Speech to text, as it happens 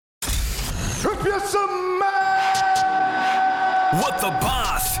up you some man! What the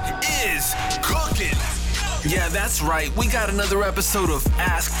boss is cooking. Yeah, that's right. We got another episode of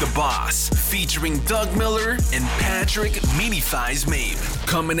Ask the Boss featuring Doug Miller and Patrick Meaty Thighs Mabe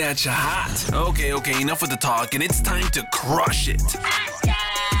coming at you hot. Okay, enough with the talk, and it's time to crush it.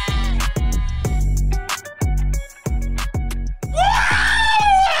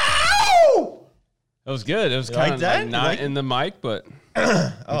 That was good. It was kind of like not in the mic, but you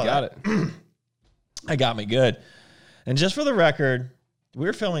got it. That got me good. And just for the record,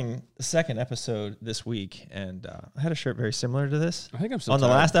 we're filming the second episode this week, and I had a shirt very similar to this. I think I'm still on tired.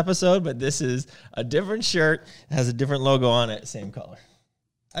 the last episode, but this is a different shirt. It has a different logo on it, same color.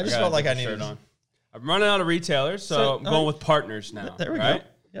 I just felt like I needed. On. I'm running out of retailers, so I'm going with partners now. There we go.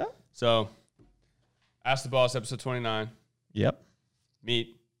 Yeah. So, Ask the Boss, episode 29. Yep.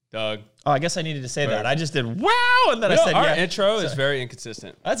 Meet Doug. Oh, I guess I needed to say that. I just did wow, and then I said our yeah. intro is very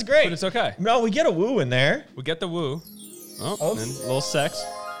inconsistent. That's great. But it's okay. No, we get a woo in there. We get the woo. Oh, and then a little sex.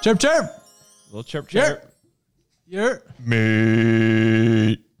 Chirp, chirp. A little chirp, chirp. Chirp.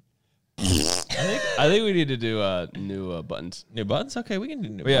 Me. I think we need to do new buttons. New buttons? Okay, we can do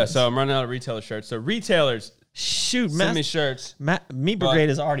new But yeah, buttons. so I'm running out of retailer shirts. So retailers, Shoot, send me shirts. Meat Brigade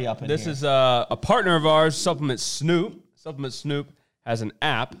is already up in This here. is a partner of ours, Supplement Snoop. Supplement Snoop has an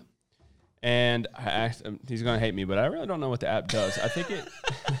app, and I asked him, he's going to hate me, but I really don't know what the app does. I think it...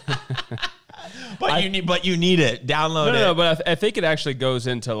 But you need it. Download it. No, but I think it actually goes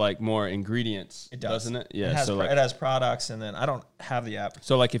into like more ingredients. It does. Doesn't it? Yeah. It has, so it has products, and then I don't have the app.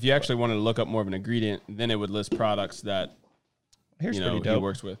 So like if you actually wanted to look up more of an ingredient, then it would list products that Here's he pretty dope.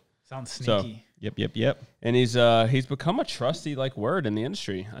 works with. Sounds So- sneaky. Yep. And he's become a trusty like word in the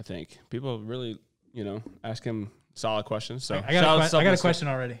industry. I think people really ask him solid questions. So I got a question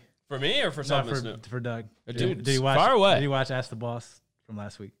already. for me or for No, Supplement Snoop. for Doug. Dude, did he watch? fire away. Did he watch Ask the Boss from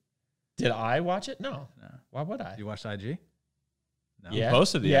last week? Did I watch it? No. No. Why would I? Did you watch IG? No. Yeah.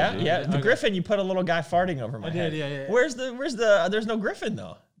 posted the Yeah. IG. The Okay. Griffin, you put a little guy farting over my I head. did, yeah. There's no Griffin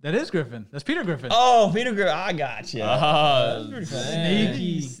though. That is Griffin. That's Peter Griffin. Oh, Peter Griffin. I got you.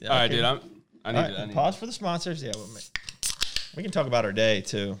 Sneaky. All right, dude. I need to pause for the sponsors. Yeah, we can talk about our day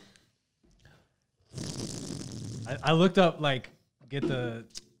too. I looked up get the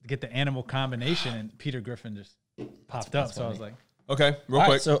animal combination, and Peter Griffin just popped up. So I was like, Okay, real All right,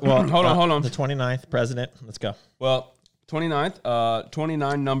 quick. so, well, hold on. The 29th president. Let's go. Well, 29th,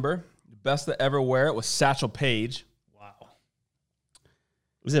 29 number. Best to ever wear it was Satchel Paige. wow.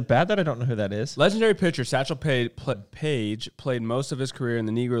 Is it bad that I don't know who that is? Legendary pitcher Satchel Paige played most of his career in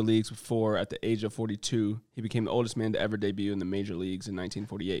the Negro Leagues before, at the age of 42, he became the oldest man to ever debut in the major leagues in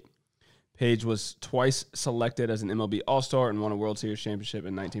 1948. Paige was twice selected as an MLB All-Star and won a World Series championship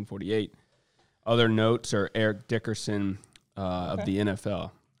in 1948. Other notes are Eric Dickerson of the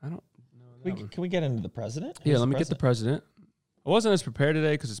NFL. I don't know. Can we get into the president? Yeah, Who's let me get the president. I wasn't as prepared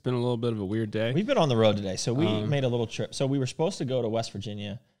today because it's been a little bit of a weird day. We've been on the road today, so we made a little trip. So we were supposed to go to West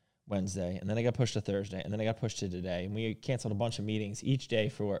Virginia Wednesday, and then it got pushed to Thursday, and then it got pushed to today, and we canceled a bunch of meetings each day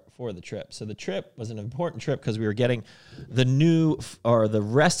for the trip. So the trip was an important trip because we were getting the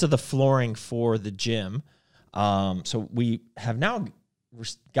rest of the flooring for the gym. So we have now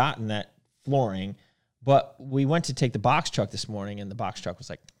gotten that flooring, but we went to take the box truck this morning, and the box truck was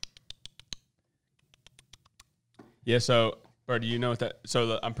like, Yeah, so, Bird, do you know what that...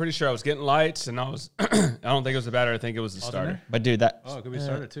 So, I'm pretty sure I was getting lights, and I was... I don't think it was the battery. I think it was the starter. but dude, that... Oh, it could be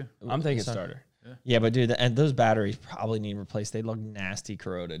starter too. I'm thinking starter. Yeah, but dude, and those batteries probably need replaced. They look nasty,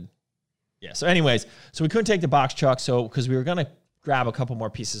 corroded. Yeah. So, anyways, so we couldn't take the box truck, because we were gonna grab a couple more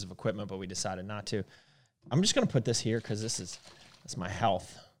pieces of equipment, but we decided not to. I'm just gonna put this here because that's my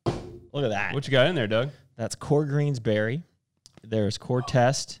health. Look at that. What you got in there, Doug? That's Core Greensberry. There's Core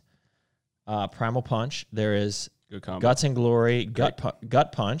Test, Primal Punch. There is Good combo. Guts and Glory,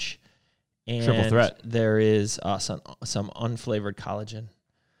 Gut Punch, and Triple threat. There is some unflavored collagen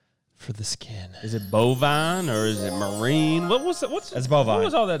for the skin. Is it bovine or is it marine? It's bovine. What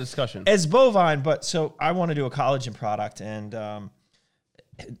was all that discussion? It's bovine, but so I want to do a collagen product, and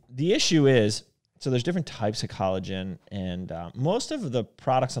the issue is, so there's different types of collagen, and most of the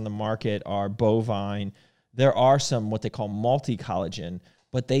products on the market are bovine. There are some what they call multi-collagen,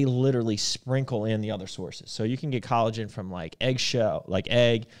 but they literally sprinkle in the other sources. So you can get collagen from like eggshell, like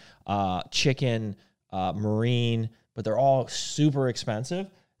egg, chicken, marine, but they're all super expensive.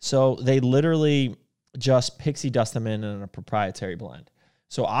 So they literally just pixie dust them in a proprietary blend.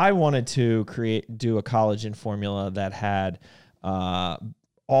 So I wanted to do a collagen formula that had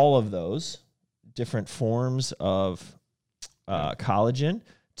all of those different forms of collagen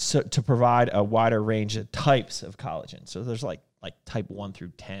to provide a wider range of types of collagen. So there's like type 1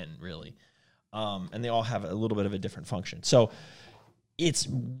 through 10, really. and they all have a little bit of a different function. So it's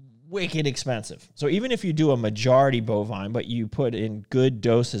wicked expensive. So even if you do a majority bovine, but you put in good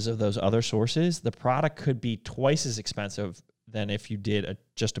doses of those other sources, the product could be twice as expensive than if you did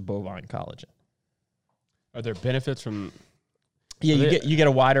just a bovine collagen. Are there benefits from? Yeah, you get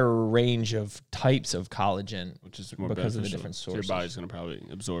a wider range of types of collagen, Which is more because of the beneficial. different So your sources. body's going to probably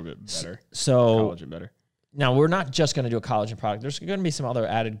absorb it better. So Collagen better. now we're not just going to do a collagen product. There's going to be some other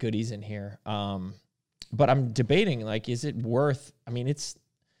added goodies in here. But I'm debating, like, is it worth? I mean, it's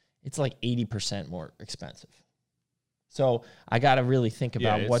like 80% more expensive. So I got to really think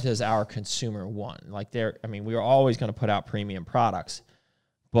about what does our consumer want. Like, we are always going to put out premium products,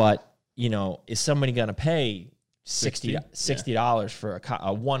 but is somebody going to pay $60 for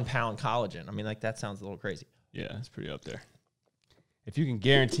a 1 pound collagen? I mean, like, that sounds a little crazy. Yeah, it's pretty up there. If you can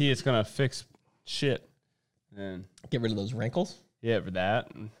guarantee it's going to fix shit, then Get rid of those wrinkles. yeah, for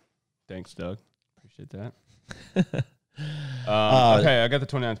that. Thanks, Doug. Appreciate that. Okay, I got the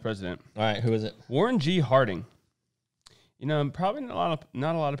 29th president. All right, who is it? Warren G. Harding. Probably not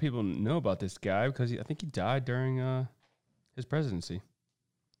a lot of people know about this guy because I think he died during his presidency.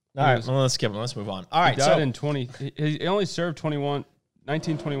 All right, well, let's skip him. Let's move on. All right, He died in he only served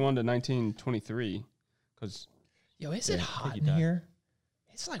 1921 to 1923 because yo, is it I hot think in he died. here?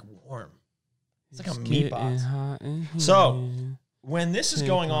 It's like warm. It's like a meat box. So when this is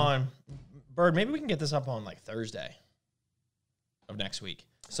going on, Bird, maybe we can get this up on like Thursday of next week.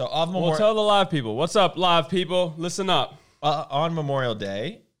 So We'll tell the live people. What's up, live people? Listen up. On Memorial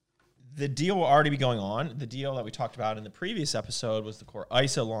Day, the deal will already be going on. The deal that we talked about in the previous episode was the Core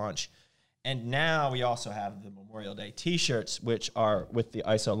ISO launch. And now we also have the Memorial Day t-shirts, which are with the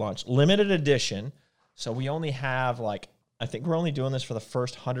ISO launch. Limited edition. So we only have I think we're only doing this for the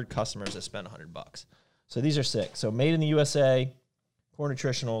first 100 customers that spend $100. So these are sick. So made in the USA, Core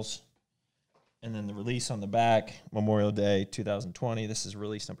Nutritionals, and then the release on the back, Memorial Day 2020. This is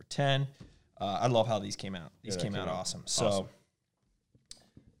release number 10. I love how these came out. These came out awesome. So Awesome.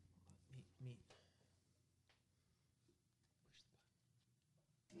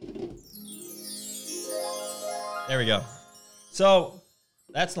 there we go. So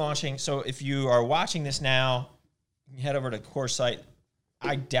that's launching. So if you are watching this now, you head over to Core site.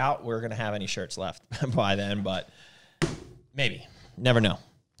 I doubt we're going to have any shirts left by then, but maybe. Never know.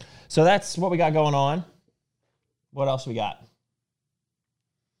 So that's what we got going on. What else we got?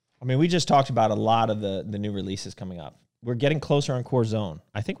 I mean, we just talked about a lot of the new releases coming up. We're getting closer on Core Zone.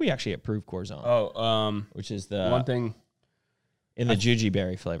 I think we actually approved Core Zone, which is the one thing in the Juji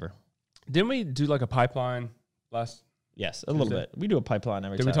Berry flavor. Didn't we do like a pipeline last? Yes, a little bit. We do a pipeline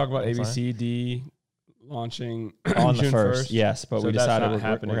every Did time. we talk about That's fine. ABCD launching On the June first? Yes, but So we that's decided not we're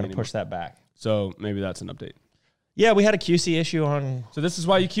happening going to anymore. push that back. So maybe that's an update. Yeah, we had a QC issue on. So this is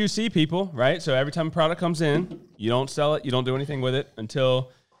why you QC people, right? So every time a product comes in, you don't sell it, you don't do anything with it until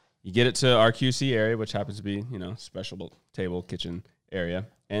you get it to our QC area, which happens to be, special table, kitchen area.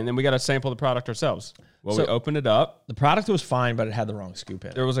 And then we got to sample the product ourselves. Well, So- we opened it up. The product was fine, but it had the wrong scoop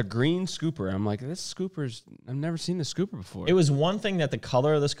in it. There was a green scooper. I'm like, I've never seen this scooper before. It was one thing that the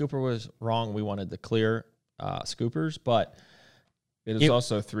color of the scooper was wrong. We wanted the clear scoopers, but it is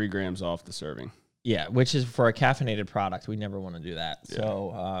also 3 grams off the serving. yeah, which is for a caffeinated product. We never want to do that. Yeah.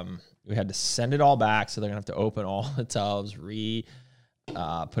 So we had to send it all back. So they're going to have to open all the tubs,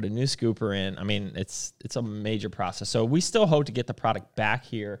 put a new scooper in. I mean, it's a major process. So we still hope to get the product back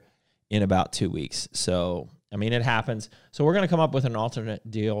here in about 2 weeks. So, I mean, it happens. So we're going to come up with an alternate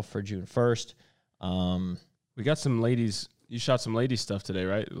deal for June 1st. We got some ladies. You shot some ladies stuff today,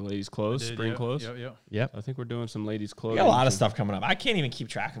 right? The ladies' clothes, spring clothes. Yep. Yep. I think we're doing some ladies' clothes. We got a lot of stuff coming up. I can't even keep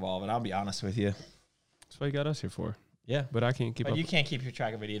track of all of it. I'll be honest with you. That's why you got us here for. Yeah. But I can't keep But up. you can't keep your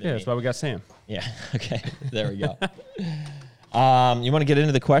track of it either. Yeah, me. that's why we got Sam. Yeah. Okay. There we go. You want to get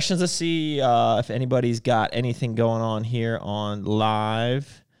into the questions? Let's see if anybody's got anything going on here on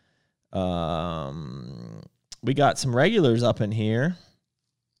live. We got some regulars up in here.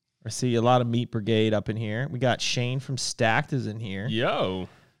 I see a lot of Meat Brigade up in here. We got Shane from Stacked is in here. Yo.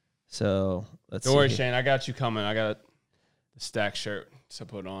 So let's Don't see. worry, here. Shane. I got you coming. I got the stack shirt to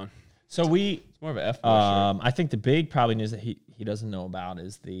put on. So we It's more of an F-boy shirt. I think the big probably news that he doesn't know about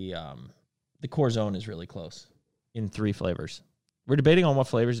is the Core Zone is really close in 3 flavors. We're debating on what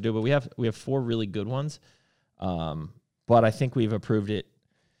flavors to do, but we have 4 really good ones. But I think we've approved it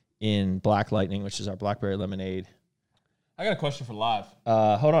in Black Lightning, which is our blackberry lemonade. I got a question for live.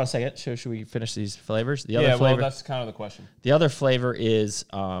 Hold on a second. Should we finish these flavors? The other Yeah, well, flavor, that's kind of the question. the other flavor is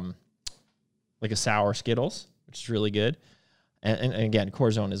like a sour Skittles, which is really good. And again, Core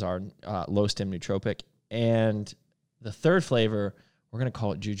Zone is our low stim nootropic. And the third flavor, we're going to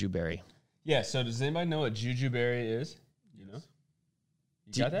call it Juju Berry. Yeah. So does anybody know what jujuberry is? You know.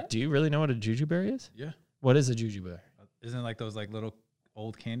 You got that? Do you really know what a jujuberry is? Yeah. What is a jujuberry? Isn't it like those like little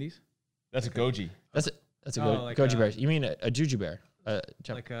old candies? That's a goji. That's a like goji a- berry. You mean a jujuberry? Like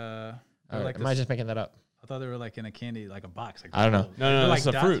Am I just making that up? I thought they were like in a candy, like a box. Like I don't know. No, They're this is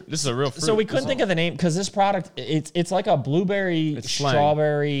a dots. fruit. This is a real fruit. So we couldn't think of the name because this product it's like a blueberry, It's slang.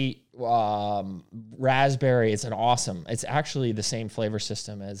 strawberry, raspberry. It's actually the same flavor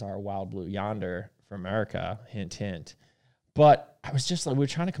system as our Wild Blue Yonder from America. Hint, hint. But I was just like, we were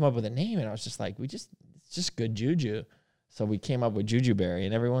trying to come up with a name, and I was just like, it's just good juju. So we came up with jujuberry,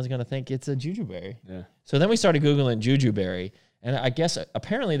 and everyone's gonna think it's a jujuberry. Yeah. So then we started googling jujuberry, and I guess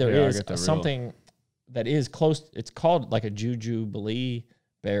apparently there Yeah, I is get that real. something that is close. It's called like a jujubilee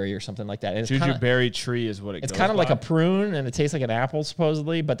berry or something like that. And it's kinda- Jujuberry tree is what it it's goes kind of like by. a prune, and it tastes like an apple,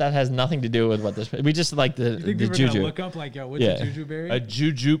 supposedly, but that has nothing to do with what this. We just like the You think people are juju. gonna look up like, yo, what's Yeah. a jujuberry? A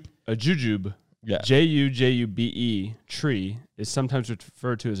jujube, Yeah. Jujube tree is sometimes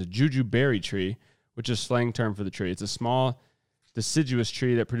referred to as a jujuberry tree, which is a slang term for the tree. It's a small, deciduous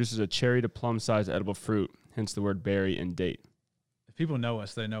tree that produces a cherry to plum-sized edible fruit, hence the word berry and date. If people know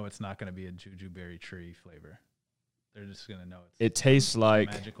us, they know it's not going to be a jujuberry tree flavor. They're just going to know it's. It tastes like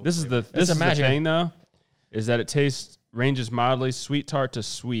magical this is flavor. the this a is the magic- thing though, is that it ranges mildly sweet tart to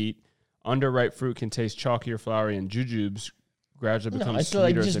sweet. Underripe fruit can taste chalky or flowery, and jujubes gradually become No, it's sweeter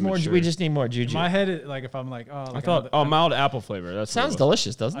like as just they more. mature. We just need more juju. In my head, like if I'm like, oh, like I thought mild apple flavor. That's what it Sounds was.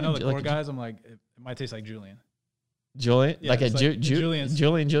 delicious, doesn't I know it? the Like core a guys. I'm like, it might taste like Julian. Julian, Yeah, like a it's like Julian's-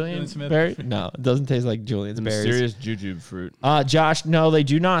 Julian Smith. berry. No, it doesn't taste like Julian's berries. Mysterious jujube fruit. Josh, no, they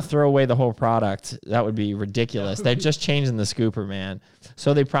do not throw away the whole product. That would be ridiculous. They're just changing the scooper, man.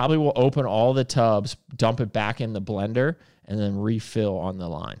 So they probably will open all the tubs, dump it back in the blender, and then refill on the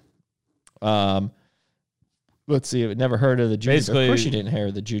line. Let's see. I've never heard of the juju. Of Basically, course, you didn't hear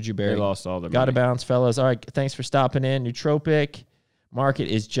of the juju berry. They lost all their Got to money. bounce, fellas. All right, thanks for stopping in. Nootropic market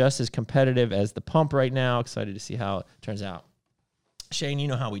is just as competitive as the pump right now. Excited to see how it turns out. Shane, you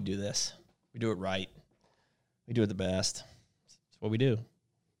know how we do this. We do it right. We do it the best. That's what we do.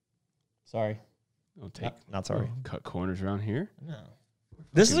 Sorry. Don't take Not sorry. cut corners around here. No.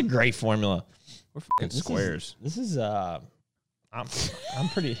 This is a great formula. We're fucking This is- squares. This is I'm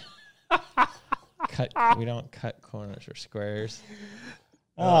pretty we don't cut corners or squares.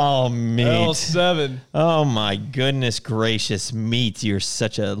 Oh, meat. L7. Oh my goodness gracious, meat. You're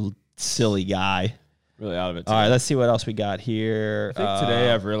such a silly guy. Really out of it. All Today. right, let's see what else we got here. I think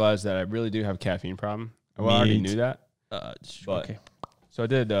today I've realized that I really do have a caffeine problem. Well, I already Meat. knew that. But- okay. So I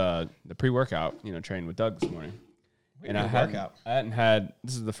did the pre-workout, train with Doug this morning. And I hadn't had,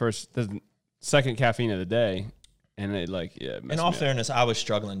 this is the second caffeine of the day. And it In messed all me up. fairness, I was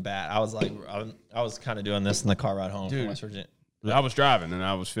struggling bad. I was like, I was kind of doing this in the car ride home from Dude. West Virginia. I was driving and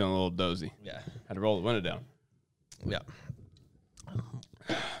I was feeling a little dozy. Yeah. Had to roll the window down. Yeah.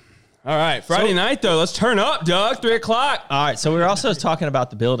 All right, Friday night though. Let's turn up, Doug. 3 o'clock. All right, so we were also talking about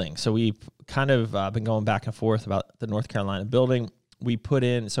the building. So we've kind of been going back and forth about the North Carolina building. We put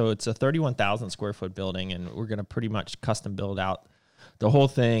in, so it's a 31,000 square foot building, and we're going to pretty much custom build out the whole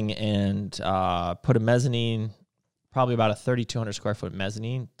thing and put a mezzanine, probably about a 3,200 square foot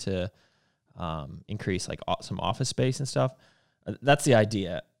mezzanine to increase like some office space and stuff. That's the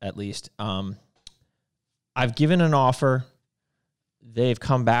idea, at least. I've given an offer. They've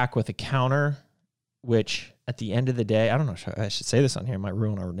come back with a counter, which at the end of the day, I don't know if I should say this on here, it might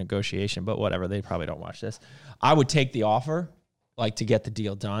ruin our negotiation, but whatever. They probably don't watch this. I would take the offer, like to get the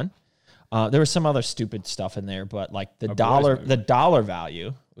deal done. There was some other stupid stuff in there, but like the dollar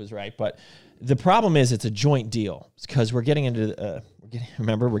value was right. But the problem is it's a joint deal because we're getting into,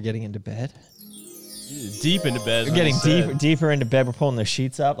 we're getting into bed. Deep into bed. We're getting deeper into bed. We're pulling the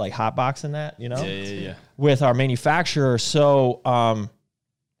sheets up, like hot boxing that, Yeah. with our manufacturer. So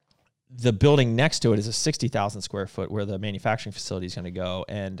the building next to it is a 60,000 square foot where the manufacturing facility is going to go.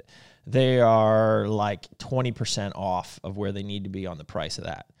 And they are like 20% off of where they need to be on the price of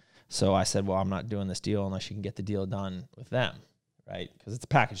that. So I said, well, I'm not doing this deal unless you can get the deal done with them, right? Because it's a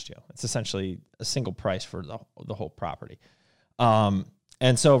package deal. It's essentially a single price for the whole property.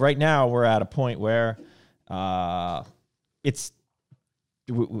 And so right now we're at a point where it's,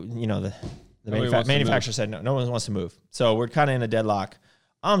 the manufacturer said no one wants to move. So we're kind of in a deadlock.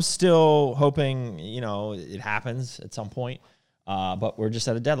 I'm still hoping, it happens at some point. But we're just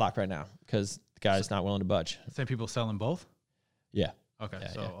at a deadlock right now because the guy's not willing to budge. Same people selling both. Yeah. Okay, Yeah,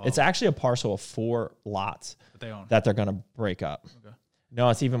 so yeah. It's actually a parcel of 4 lots that they own. that they're going to break up. Okay. No,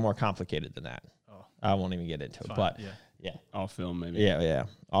 it's even more complicated than that. Oh. I won't even get into it, Fine, but yeah. yeah. I'll film maybe. Yeah.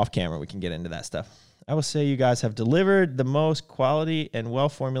 Off camera, we can get into that stuff. I will say you guys have delivered the most quality and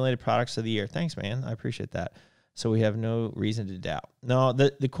well-formulated products of the year. Thanks, man. I appreciate that. So we have no reason to doubt. No,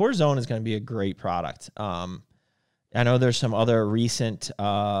 the Core Zone is going to be a great product. I know there's some other recent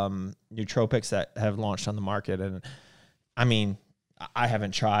nootropics that have launched on the market. And I mean, I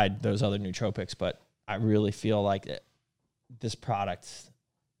haven't tried those other nootropics, but I really feel like this product,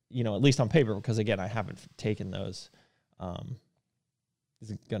 you know, at least on paper, because again, I haven't taken those,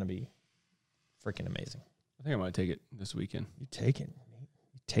 is going to be freaking amazing. I think I might take it this weekend. You take it.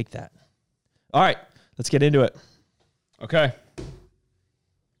 You take that. All right, let's get into it. Okay.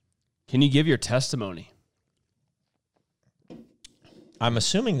 Can you give your testimony? I'm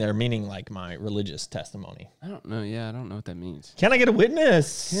assuming they're meaning like my religious testimony. I don't know. Yeah, I don't know what that means. Can I get a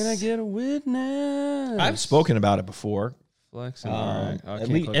witness? Can I get a witness? I've spoken about it before. Flexing. All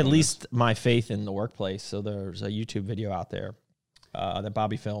right. At least my faith in the workplace. So there's a YouTube video out there that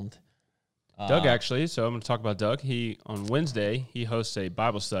Bobby filmed. Doug, actually. So I'm going to talk about Doug. On Wednesday, he hosts a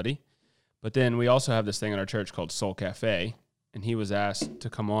Bible study. But then we also have this thing in our church called Soul Cafe. And he was asked to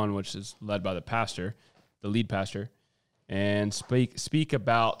come on, which is led by the pastor, the lead pastor, and speak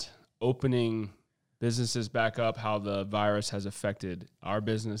about opening businesses back up, how the virus has affected our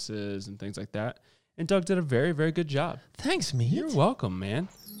businesses and things like that. And Doug did a very, very good job. Thanks, me. You're welcome, man.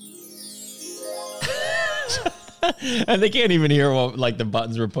 And they can't even hear what like the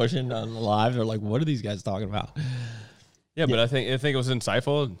buttons were pushing on the live. They're like, "What are these guys talking about?" Yeah, but I think it was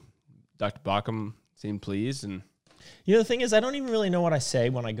insightful. Dr. Bauckham seemed pleased, and you know, the thing is, I don't even really know what I say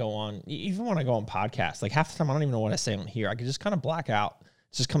when I go on, even when I go on podcasts. Like half the time, I don't even know what I say on here. I could just kind of black out.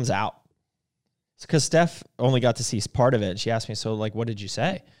 It just comes out. It's because Steph only got to see part of it. She asked me, "So, like, what did you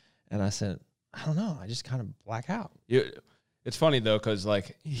say?" And I said, "I don't know. I just kind of black out." It's funny though, because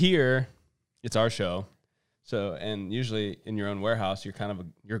like here, it's our show. So, and usually in your own warehouse, you're kind of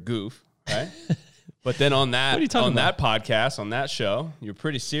you're goof, right? But then on that that podcast, on that show, you're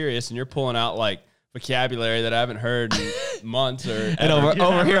pretty serious and you're pulling out like vocabulary that I haven't heard in months or and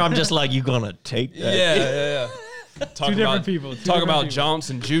over here, I'm just like, "You gonna take that?" Yeah. Two different people. Talk about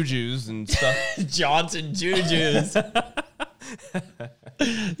Johnson Jujus and stuff. Johnson Jujus.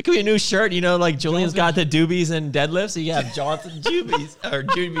 It could be a new shirt, you know, like Julian's got the doobies and deadlifts, so you have Johnson Jubies or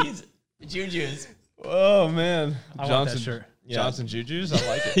Jujus. Oh man, I want that shirt. Johnson Jujus, I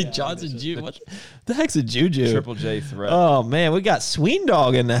like it. Johnson Juju. What the heck's a Juju? Triple J threat. Oh man, we got Sween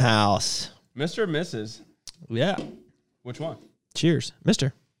Dog in the house. Mr. or Mrs. Yeah. Which one? Cheers,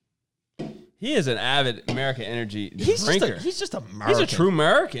 Mister. He is an avid American Energy He's drinker. just American. He's a true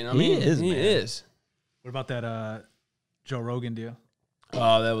American. I mean, he is. What about that Joe Rogan deal?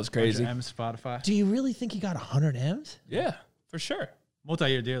 Oh, that was crazy. M Spotify. Do you really think he got 100 M's? Yeah, for sure.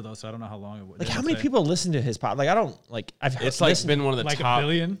 Multi-year deal though, so I don't know how long it would. Like, how many people listen to his pod? Like, I don't like. I've heard, It's like been one of the like top a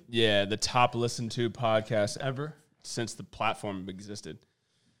billion? Yeah, the top listened to podcasts Ever? since the platform existed.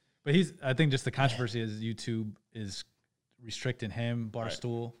 But I think just the controversy is YouTube is restricting him,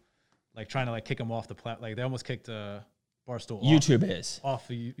 Barstool, like trying to like kick him off the Like they almost kicked Barstool YouTube is off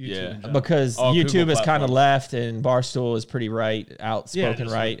of YouTube. Yeah. in general. because All YouTube Google is kind of platforms. left and Barstool is pretty right, outspoken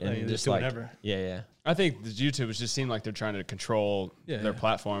just right, like, and they just do like whatever. yeah. I think the YouTubers just seem like they're trying to control their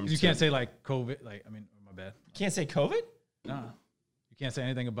platforms. You can't say like COVID. Like I mean, my bad. You can't say COVID. No, you can't say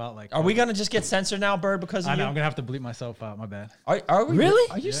anything about like. Are we COVID. gonna just get censored now, Bird? Because of I know you? I'm gonna have to bleep myself out. My bad. Are we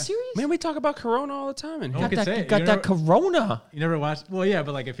Really? Are you Yeah. serious? Man, we talk about Corona all the time in No here. one can say it. Got You that Corona. You never watched? Well, yeah,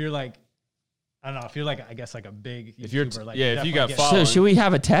 but like if you're like, I don't know, if you're like, I guess like a big YouTuber, If you're like if you got definitely followers. So should we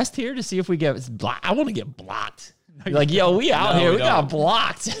have a test here to see if we get blocked? I want to get blocked. Like, yo, we out No, here. we We got don't.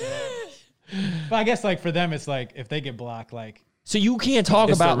 blocked. But I guess like for them, it's like if they get blocked, like So you can't talk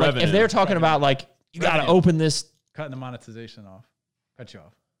It's about the like if revenue. they're talking about like you got to Revenue. open this. cutting the monetization off, cut you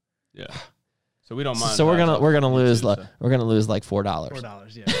off. Yeah. So we don't mind. So we're gonna lose YouTube, like so. we're gonna lose like $4.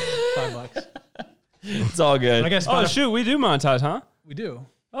 $4, yeah, $5. It's all But I good. guess Oh Spotify, shoot, we do monetize, huh? we do.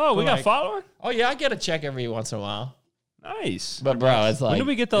 Oh, we But got like- following. Oh yeah, I get a check every once in a while. Nice. But bro, it's like when do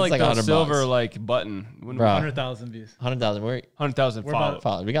we get the it's like the $100 silver like button? When Bro. 100,000 views. 100,000. We're 100,000 We're about- followers.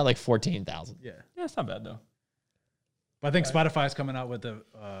 followed. We got like 14,000. Yeah, Yeah, it's not bad though. but I think Spotify's coming out with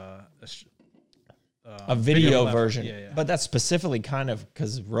A video level. version. Yeah, yeah. But that's specifically kind of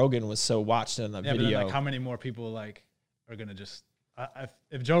because Rogan was so watched in the Yeah, but video. then like how many more people like are gonna just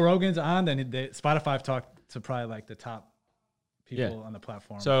if Joe Rogan's on, then Spotify talked to probably like the top people Yeah. on the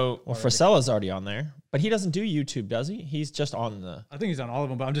platform. So well, Frisella's already on there, but he doesn't do YouTube, does he? He's just on the. I think he's on all of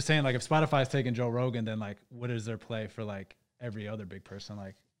them, but I'm just saying like if Spotify's taking Joe Rogan, then like what is their play for like every other big person?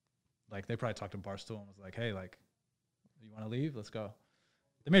 Like they probably talked to Barstool and was like, hey, like you want to leave? Let's go.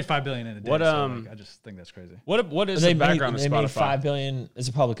 They made $5 billion in a day. What, so, like, I just think that's crazy. What is They the background made of Spotify? $5 billion as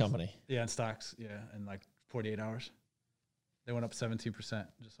a public company. Yeah, in stocks. Yeah, in like 48 hours, they went up 17%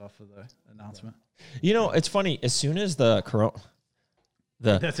 just off of the announcement. You know, it's funny. As soon as the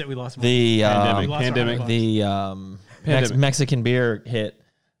That's it. We lost money. the Pandemic. We lost our Pandemic. $100. the Pandemic. Mexican beer hit.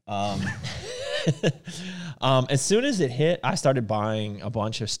 As soon as it hit, I started buying a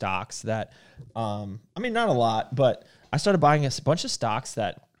bunch of stocks that, I mean, not a lot, but I started buying a bunch of stocks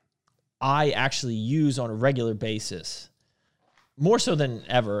that I actually use on a regular basis, more so than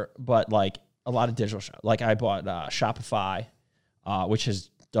ever. But like a lot of digital, like I bought Shopify, which has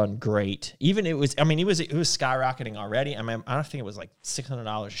done great. Even it was skyrocketing already. I mean, I don't think it was like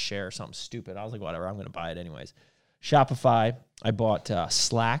 $600 a share or something stupid. I was like, whatever, I'm going to buy it anyways. Shopify. I bought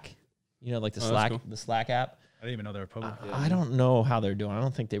Slack. You know, like the Slack, cool. the Slack app. I didn't even know they were public. I don't know how they're doing. I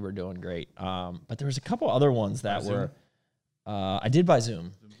don't think they were doing great. But there was a couple other ones that were. I did buy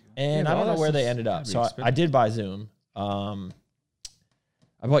Zoom, and Yeah, I don't know that's where they just ended up. gotta be So I expensive. did buy Zoom.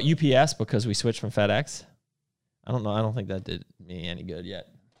 I bought UPS because we switched from FedEx. I don't know. I don't think that did me any good yet.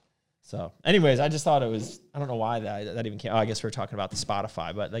 So, anyways, I just thought it was. I don't know why that even came. Oh, I guess we're talking about the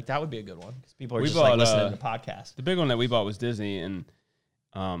Spotify, but like that would be a good one because people are We just like bought, listening to podcasts. The big one that we bought was Disney, and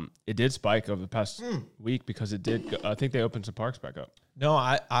it did spike over the past week because it did. I think they opened some parks back up. No,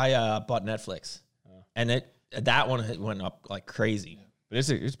 I bought Netflix, and that one went up like crazy. But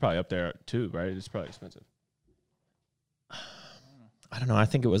it's probably up there too, right? It's probably expensive. I don't know. I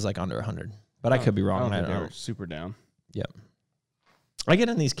think it was like under 100, but I could be wrong. I I don't don't think they know. were super down. Yep. I get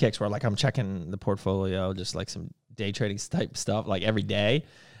in these kicks where like I'm checking the portfolio, just like some day trading type stuff, like every day,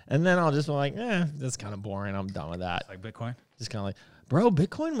 and then I'll just be like, that's kind of boring. I'm done with that. Like Bitcoin, Just kind of like, bro,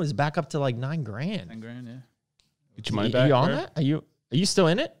 Bitcoin was back up to like $9,000. $10,000. Yeah. Get your money Are back. you on bro? that? Are you still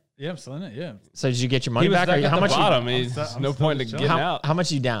in it? Yeah, I'm still in it. Yeah, So did you get your money He was back? back Or at how the much? bottom. I'm There's still- no I'm point still in chilling. getting How, out. how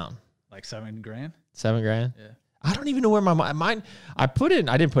much you down? like $7,000. $7,000. Yeah. I don't even know where mine. I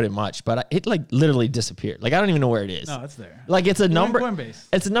didn't put in much, but it like literally disappeared. Like I don't even know where it is. No, it's there. Like it's a You're on number. Coinbase.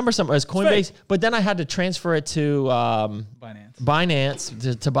 It's a number somewhere. It's Coinbase, but then I had to transfer it to Binance.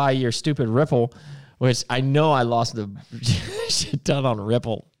 Binance to buy your stupid Ripple, which I know I lost the shit ton on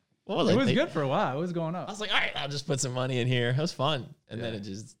Ripple. What It I was think? good for a while. It was going I up. was like, all right, I'll just put some money in here. It was fun, and then it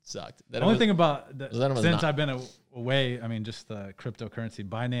just sucked. Then The only thing about then it was since not. I've been away, I mean, just the cryptocurrency,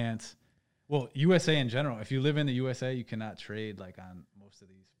 Binance, well, USA in general. If you live in the USA, you cannot trade like on most of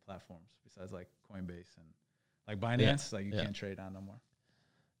these platforms besides like Coinbase and like Binance. Like you can't trade on no more.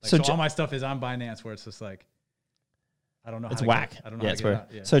 Like, So so Jo- all my stuff is on Binance, where it's just like I don't know. It's how to whack. Get, I don't know. Yeah, how it's to get weird.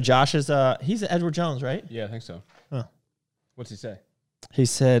 out. Yeah. So Josh is he's Edward Jones, right? Yeah, I think so. Huh. What's he say? He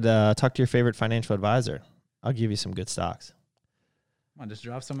said, talk to your favorite financial advisor. I'll give you some good stocks. Come on, just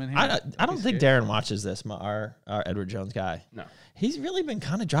drop some in here. I don't think Darren watches this, our Edward Jones guy. No. He's really been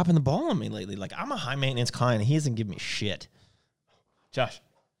kind of dropping the ball on me lately. Like, I'm a high maintenance client, and he hasn't given me shit. Josh,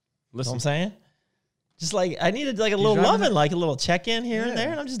 You know listen. what I'm saying? Just like, I needed like a little driving loving, it? like a little check in here and Yeah.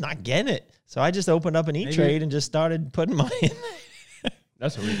 there, and I'm just not getting it. So I just opened up an Maybe- E-Trade and just started putting money in there.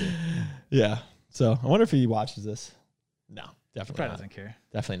 That's what we do. Yeah. So I wonder if he watches this. No, definitely Probably not. doesn't care.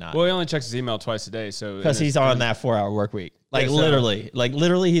 Definitely not. Well, he only checks his email twice a day, so Because he's on that 4-hour work week. Like Yeah, so-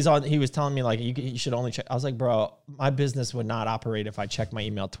 literally he's on, he was telling me like, you should only check. I was like, bro, my business would not operate if I check my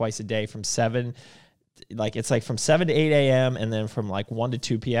email twice a day from 7, like it's like from 7 to 8 a.m. and then from like 1 to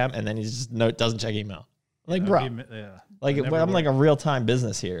 2 p.m. And then he just doesn't check email. I'm like, bro, Yeah. like Never I'm like a work. real time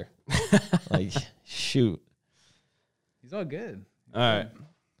business here. Like, shoot. He's all good. All right.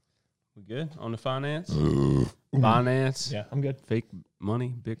 We good on the finance? Finance? Yeah, I'm good. Fake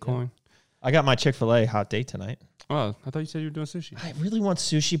money? Bitcoin? I got my Chick-fil-A hot date tonight. Oh, I thought you said you were doing sushi. I really want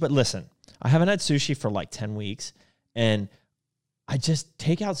sushi, but listen, I haven't had sushi for like 10 weeks. And I just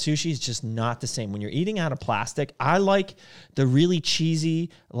takeout sushi is just not the same. When you're eating out of plastic, I like the really cheesy,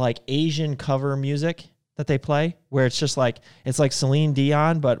 like Asian cover music that they play, where it's just like, it's like Celine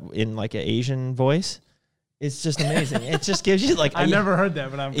Dion, but in like an Asian voice. It's just amazing. It just gives you like, I never heard that,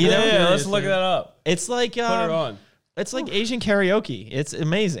 but I'm You know, Yeah, curious. let's look that up. it's like, Put it on. it's like Asian karaoke. It's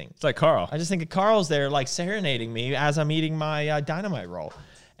amazing. It's like Carl. I just think of Carl's there, like serenading me as I'm eating my dynamite roll.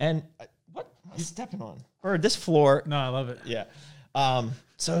 And what am I stepping on? Or this floor. No, I love it. Yeah.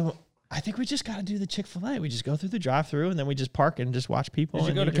 So I think we just got to do the Chick-fil-A. We just go through the drive-thru and then we just park and just watch people. Did you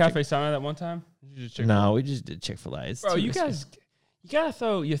and go to eat their Cafe Sana that one time? Did you just check No, we just did Chick-fil-A. It's Bro, too you risky. guys, you gotta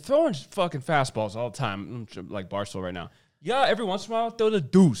throw. You're throwing fucking fastballs all the time, like Barstool right now. You gotta every once in a while throw the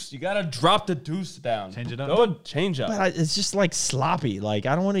deuce. You gotta drop the deuce down. Change it up. Throw a change up. But it's just like sloppy. Like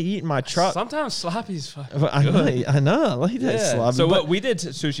I don't want to eat in my truck. Sometimes sloppy's fucking But I good. know. I like that Yeah. sloppy. So but what we did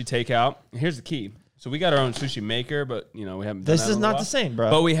sushi takeout. Here's the key. So we got our own sushi maker, but we haven't. Done This that is in a not while. the same,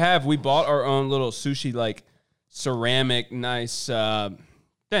 bro. But we bought our own little sushi like ceramic nice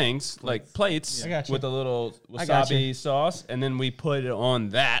things like plates I got you. with a little I got wasabi sauce, and then we put it on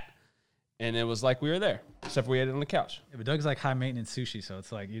that, and it was like we were there, except for we ate it on the couch. Yeah, but Doug's like high maintenance sushi, so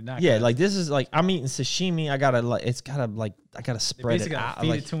it's like you're not. Yeah, gonna, like this is like I'm eating sashimi. I gotta I gotta they spread it basically out. gotta feed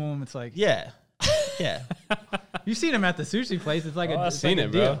Like, it to him. It's like yeah, yeah. you've seen him at the sushi place. It's like Oh, a, I've it's seen like a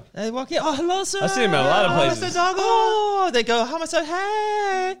it, deal. bro. They walk in. Oh, hello, sir. I've seen him at a lot of Oh, places. Mr. Doggo. Oh, they go. How much?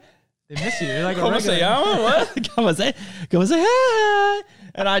 Hey. They miss you. You're like a Como regular. se llama? What? Come say hey.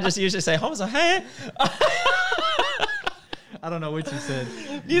 And I just usually say, "How hey." I don't know what you said.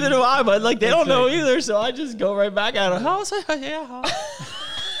 Neither do I, but like they don't know Exactly. either, so I just go right back at them. How yeah.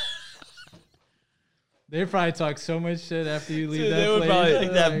 They probably talk so much shit after you leave Dude, that they would place. probably-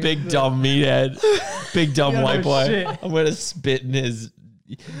 Like that big dumb meathead, big dumb Yeah, white no boy. shit. I'm gonna spit in his.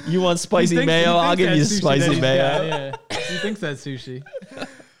 You want He spicy thinks- mayo? he I'll thinks give you that's sushi that spicy he's mayo. got, yeah, he thinks that's sushi.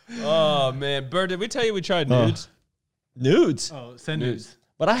 Oh man, Bert, did we tell you we tried nudes? Nudes. Oh, send Nudes. news.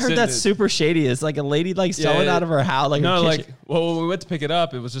 But I heard Send that's nudes. super shady. It's like a lady like selling yeah. out of her house, like No, her like, kitchen. well, when we went to pick it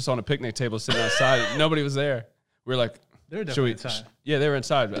up, it was just on a picnic table sitting outside. Nobody was there. We were like, They're should we? definitely inside. Yeah, they were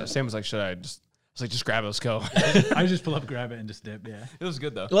inside. But Sam was like, should I just? I was like, just grab it, let's go. I just pull up, grab it, and just dip. Yeah. It was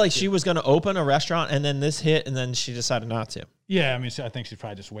good though. Like she was gonna open a restaurant and then this hit and then she decided not to. Yeah, I mean, I think she's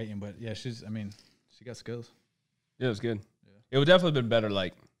probably just waiting, but yeah, she's. I mean, she got skills. It was good. It would definitely been better.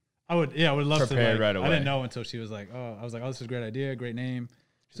 Like, I would love to. Prepared Like, right I away. didn't know until she was like, oh, I was like, oh, this is a great idea, great name.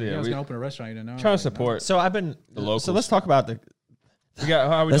 She's So, like, yeah, I was we- gonna open a restaurant. You didn't know. trying to I was like, support. So I've been locals. So let's talk about the We got.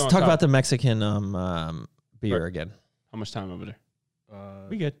 How are we let's doing talk on about time? the Mexican beer Right. again. How much time over there?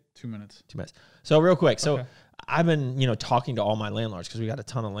 We good. 2 minutes. 2 minutes. So real quick. So Okay. I've been, talking to all my landlords because we got a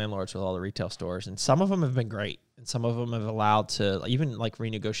ton of landlords with all the retail stores, and some of them have been great, and some of them have allowed to even like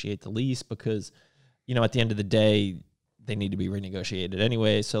renegotiate the lease because, at the end of the day, they need to be renegotiated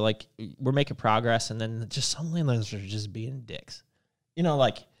anyway. So like we're making progress, and then just some landlords are just being dicks.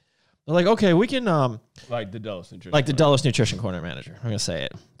 Like they're like, okay, we can Like the Dulles Nutrition. like the Dulles Nutrition Corner manager. I'm gonna say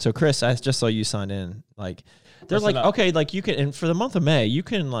it. So Chris, I just saw you signed in. Like they're Listen like, up. okay, like you can, and for the month of May, you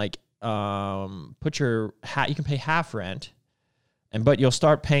can like put your you can pay half rent, but you'll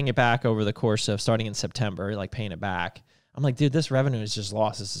start paying it back over the course of starting in September, like paying it back. I'm like, dude, this revenue is just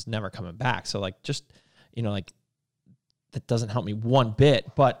lost. This is never coming back. So like, just like that doesn't help me one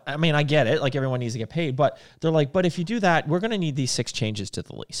bit. But I mean, I get it. Like everyone needs to get paid. But they're like, but if you do that, we're going to need these 6 changes to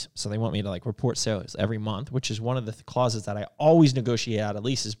the lease. So they want me to like report sales every month, which is one of the clauses that I always negotiate out of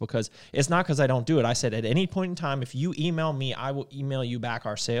leases because it's not because I don't do it. I said at any point in time, if you email me, I will email you back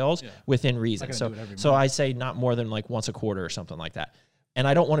our sales within reason. gonna So, do it every so month. I say not more than like once a quarter or something like that. And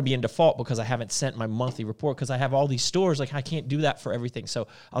I don't want to be in default because I haven't sent my monthly report because I have all these stores. Like I can't do that for everything. So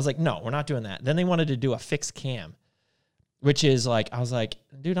I was like, no, we're not doing that. Then they wanted to do a fixed cam, which is like, I was like,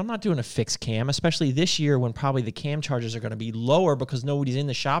 dude, I'm not doing a fixed cam, especially this year when probably the cam charges are going to be lower because nobody's in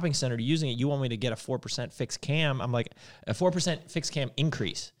the shopping center using it. You want me to get a 4% fixed cam? I'm like, a 4% fixed cam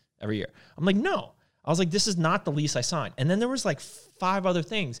increase every year. I'm like, no. I was like, this is not the lease I signed. And then there was like 5 other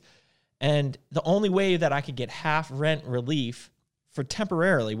things. And the only way that I could get half rent relief for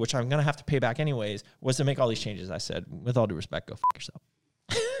temporarily, which I'm going to have to pay back anyways, was to make all these changes. I said, with all due respect, go fuck yourself.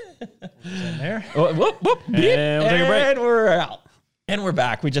 In there. Whoop, whoop, beep, And we'll take a break. and we're out. And we're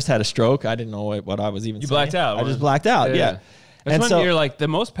back. We just had a stroke. I didn't know what I was even You saying. blacked out. I just blacked out, yeah. That's And when so, you're like the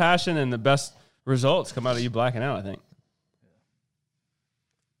most passion and the best results come out of you blacking out. I think.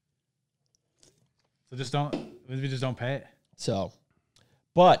 So we just don't pay it.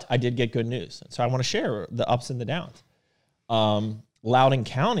 but I did get good news. So I want to share the ups and the downs. Loudoun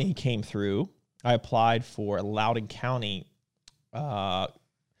County came through. I applied for a Loudoun County COVID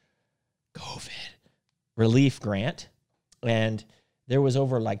relief grant, and there was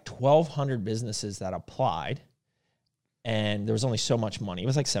over like 1,200 businesses that applied, and there was only so much money. It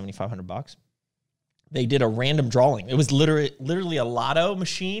was like $7,500. They did a random drawing. It was literally a lotto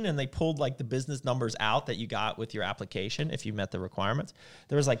machine, and they pulled like the business numbers out that you got with your application if you met the requirements.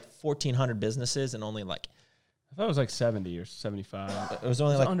 There was like 1,400 businesses, and only like I thought it was like 70 or 75. it was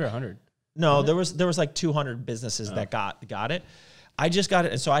only like under 100. no, there was like 200 businesses that got it. I just got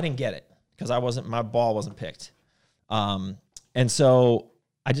it, and so I didn't get it because my ball wasn't picked. And so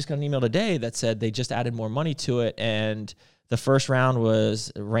I just got an email today that said they just added more money to it, and the first round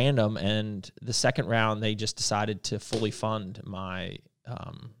was random, and the second round they just decided to fully fund my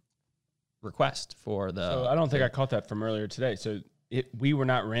request for the. So I don't think I caught that from earlier today. So we were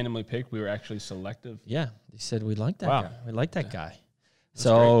not randomly picked. We were actually selective. Yeah, they said we like that Wow. guy. We like that guy.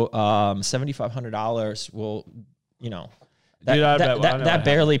 So $7,500 will, Dude, I bet- I know that what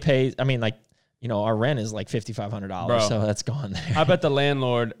barely pays. I mean, like our rent is like $5,500, Bro. so that's gone there. I bet the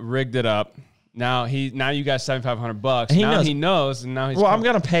landlord rigged it up. Now you got $7,500. He Now knows. he knows, and now he's. Well, I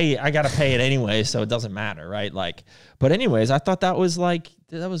got to pay it anyway, so it doesn't matter, right? Like, but anyways, I thought that was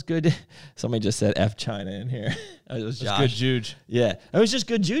good. Somebody just said F China in here. It was Josh. good juge. Yeah, it was just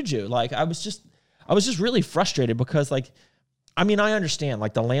good juju. Like, I was just really frustrated because, like, I mean, I understand,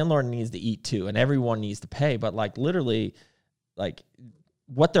 like, the landlord needs to eat too, and everyone needs to pay, but like, literally, like,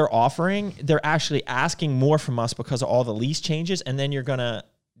 what they're offering, they're actually asking more from us because of all the lease changes, and then you're gonna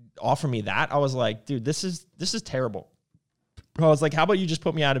offer me that. I was like, dude, this is terrible. I was like, how about you just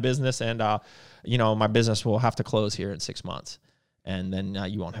put me out of business, and my business will have to close here in 6 months, and then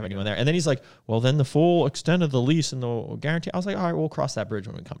you won't have anyone there. And then he's like, well, then the full extent of the lease and the guarantee. I was like, all right, we'll cross that bridge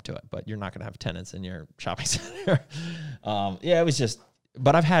when we come to it, but you're not going to have tenants in your shopping center. It was just,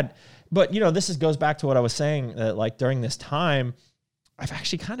 this goes back to what I was saying, like during this time, I've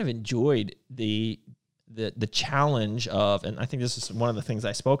actually kind of enjoyed the challenge of, and I think this is one of the things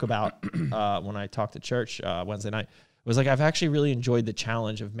I spoke about when I talked to church Wednesday night, was like, I've actually really enjoyed the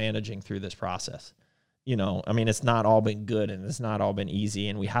challenge of managing through this process. I mean, it's not all been good and it's not all been easy,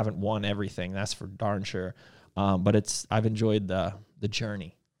 and we haven't won everything. That's for darn sure. But I've enjoyed the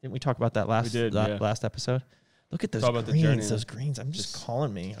journey. Didn't we talk about that last episode? Look at those Talk about the greens. journey. Those greens. I'm just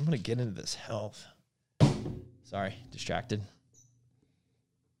calling me. I'm going to get into this health. Sorry, distracted.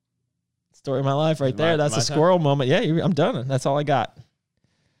 Story of my life right there. That's a squirrel moment. Yeah, I'm done. That's all I got.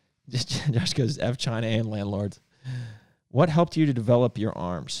 Josh goes, F China and landlords. What helped you to develop your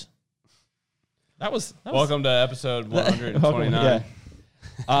arms? That was Welcome to episode 129. Yeah.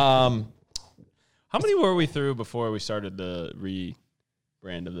 How many were we through before we started the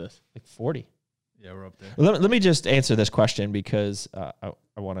rebrand of this? Like 40. Yeah, we're up there. Let me just answer this question because I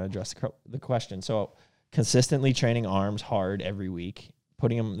want to address the question. So, consistently training arms hard every week,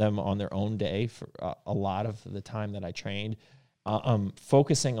 putting them on their own day for a lot of the time that I trained,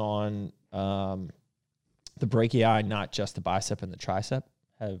 focusing on the brachii, not just the bicep and the tricep.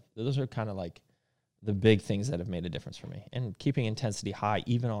 Those are kind of like the big things that have made a difference for me. And keeping intensity high,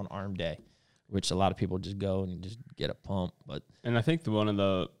 even on arm day, which a lot of people just go and just get a pump. And I think one of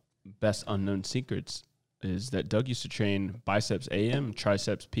the best unknown secrets is that Doug used to train biceps AM,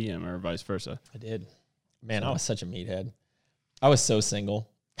 triceps PM, or vice versa. I did. Man, I was such a meathead. I was so single.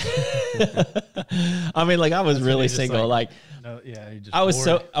 I mean, like, I was really single. Like, no, yeah, you just I was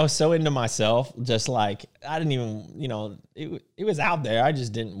bored. so into myself. Just like, I didn't even, it was out there. I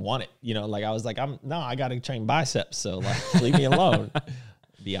just didn't want it. Like, I was like, I got to train biceps. So, like, leave me alone.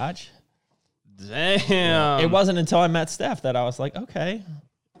 Biatch. Damn. It wasn't until I met Steph that I was like, okay.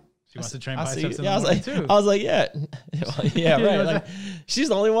 She wants to train I see. biceps in Yeah, the morning too. I was like, yeah. Yeah, right. Like, she's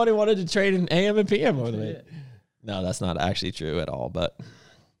the only one who wanted to train in AM and PM with me. No, that's not actually true at all. But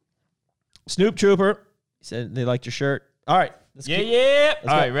Snoop Trooper said they liked your shirt. All right. Yeah. All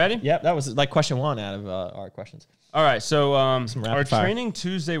right, ready? Yep, that was like question one out of our questions. All right, so Some our rapid fire. Training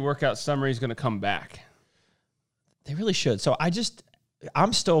Tuesday workout summary is going to come back. They really should. So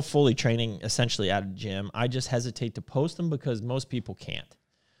I'm still fully training essentially at a gym. I just hesitate to post them because most people can't.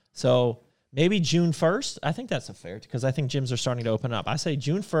 So maybe June 1st. I think that's fair because I think gyms are starting to open up. I say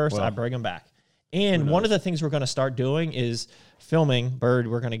June 1st, I bring them back. And one of the things we're going to start doing is filming. Bird,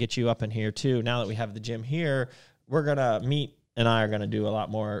 we're going to get you up in here too. Now that we have the gym here, we're going to meet and I are going to do a lot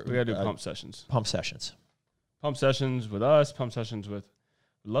more. We got to do pump sessions. Pump sessions. Pump sessions with us, pump sessions with,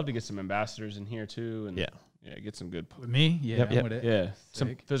 we'd love to get some ambassadors in here too. And yeah, get some good. With me? Yeah, Yep, I'm yep. with it. Yeah, some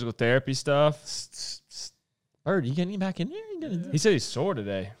Sick. physical therapy stuff. Bird, you getting back in here? He said he's sore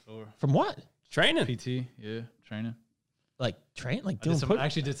today. Or From what? Training. PT, yeah, training. Like train? Like I doing I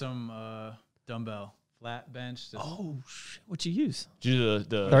actually did some dumbbell flat bench. Just Oh, shit. What'd you use? Do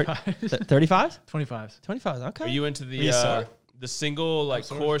the 35? 25s. 25. Okay. Are you into Are you sore? the single like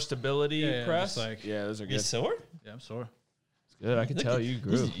sore. core stability Yeah, press? just like- Yeah, those are You good. sore? Yeah, I'm sore. Good. I can tell you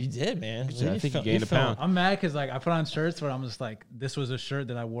grew. You did, man. I think you gained a pound. I'm mad because like I put on shirts where I'm just like, this was a shirt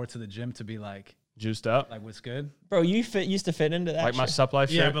that I wore to the gym to be like Juiced up. what's good. Bro, you used to fit into that. Like my shirt. Sup Life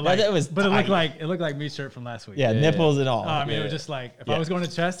shirt. Yeah, but like, That was but it tight. looked like me shirt from last week. Yeah, nipples and all. I mean, it yeah. was just like if Yeah. I was going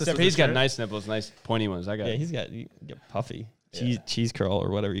to chest, this Except was he's the got shirt. nice nipples, nice pointy ones. I got Yeah, he's got you get puffy cheese curl or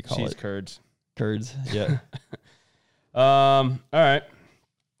whatever you call cheese it. curds. Curds. Yeah. All right.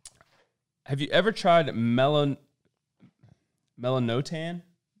 Have you ever tried melanotan? Melanotan?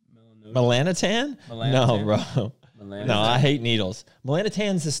 Melanotan? No, bro. Melanotan. No, I hate needles.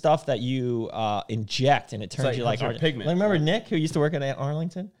 Melanotan's the stuff that you inject and it turns like- you like helps your orange. pigment. Like, remember Nick who used to work at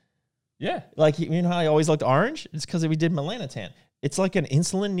Arlington? Yeah. Like, you know how he always looked orange? It's because we did melanotan. It's like an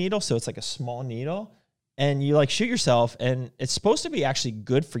insulin needle, so it's like a small needle, and you like shoot yourself, and it's supposed to be actually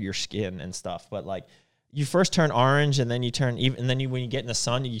good for your skin and stuff, but like you first turn orange, and then you turn even, and then when you get in the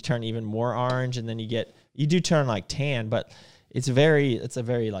sun, you turn even more orange, and then you do turn like tan, but it's a very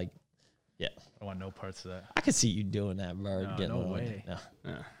like, yeah. I want no parts of that. I could see you doing that, Bird. No, getting no one. way.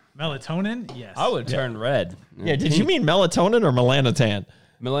 No. Melatonin? Yes. I would turn red. Yeah, did you mean melatonin or melanotan?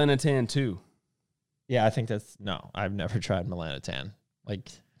 Melanotan too. Yeah, I think no, I've never tried melanotan. Like,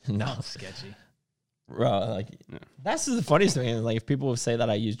 no. Sounds sketchy. Bro, like, that's the funniest thing. Is, like, if people would say that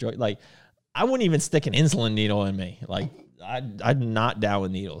I use drugs, like, I wouldn't even stick an insulin needle in me. Like, I'm not down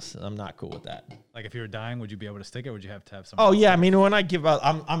with needles. I'm not cool with that. Like if you were dying, would you be able to stick it? Or would you have to have some? Oh yeah, I mean when I give out,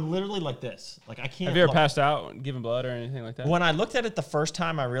 I'm literally like this. Like I can't. Have you ever look. passed out giving blood or anything like that? When I looked at it the first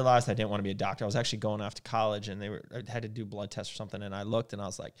time, I realized I didn't want to be a doctor. I was actually going off to college, and I had to do blood tests or something. And I looked, and I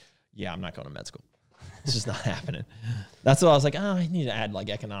was like, "Yeah, I'm not going to med school. It's just not happening." That's what I was like. Oh, I need to add like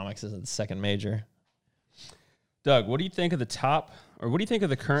economics as a second major. Doug, what do you think of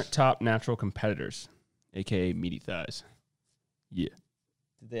the current top natural competitors, aka meaty thighs? Yeah.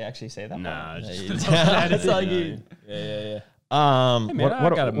 Did they actually say that? Nah, No, it's you- just- that's all you. Yeah. What, man, I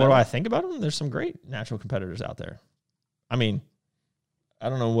what, got a what do medal. I think about them? There's some great natural competitors out there. I mean, I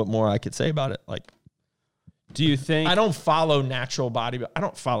don't know what more I could say about it. Like, Do you think I don't follow natural bodybuilding. I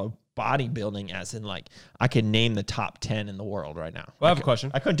don't follow bodybuilding as in like I can name the top 10 in the world right now. Well, I have a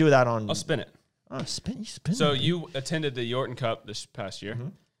question. I couldn't do that on. I'll spin it. Oh, spin. So you attended the Yorton Cup this past year.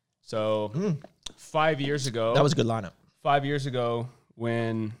 So 5 years ago, that was a good lineup. 5 years ago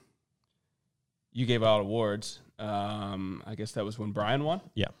when you gave out awards. I guess that was when Brian won.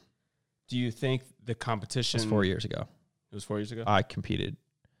 Yeah, Do you think the competition? it was 4 years ago. It was 4 years ago. I competed.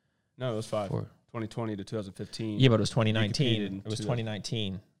 No, it was 5. 4. 2020 to 2015. Yeah, but it was competed 2019. in It was 2000.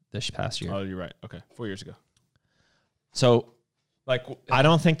 2019 this past year. Oh, you're right. Okay, 4 years ago. So Like I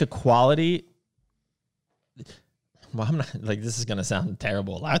don't think the quality. Well, I'm not like this is gonna sound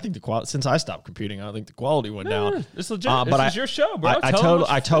terrible. I think the quality since I stopped computing, I think the quality went down. It's legit. But This is your show, bro.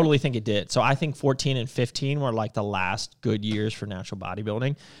 I totally think it did. So I think 14 and 15 were like the last good years for natural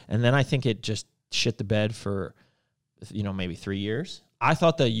bodybuilding, and then I think it just shit the bed for, maybe 3 years. I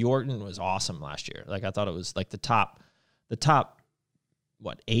thought the Yorton was awesome last year. Like I thought it was like the top,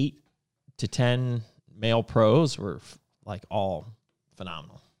 8 to 10 male pros were like all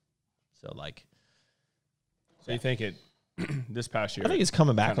phenomenal. So like. So you think it this past year? I think it's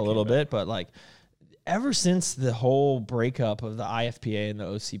coming back a kinda little came back. bit, but like ever since the whole breakup of the IFPA and the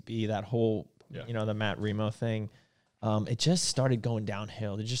OCB, that whole, the Matt Remo thing, it just started going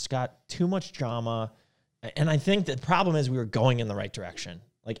downhill. It just got too much drama. And I think the problem is we were going in the right direction.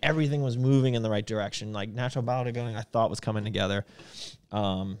 Like everything was moving in the right direction. Like natural bodybuilding, I thought was coming together.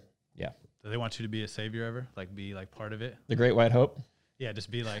 Do they want you to be a savior ever? Like be like part of it? The Great White Hope. Yeah,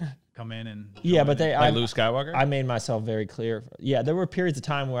 just be like come in and Yeah, join but it. Like Luke Skywalker? I made myself very clear. Yeah, there were periods of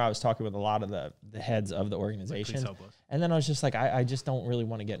time where I was talking with a lot of the heads of the Like, organization. please help us. And then I was just like, I just don't really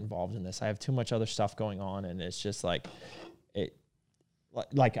want to get involved in this. I have too much other stuff going on, and it's just like,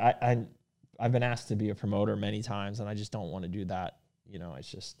 I've been asked to be a promoter many times, and I just don't want to do that.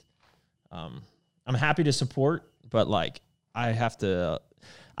 It's just, I'm happy to support, but like I have to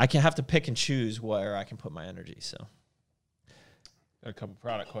pick and choose where I can put my energy. So, Got a couple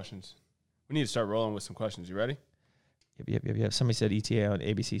product questions. We need to start rolling with some questions. You ready? yep. Somebody said ETA on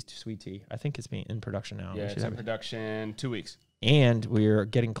ABC's Sweet Tea. I think it's being in production now. Yeah, We should it's in have it. production 2 weeks. And we're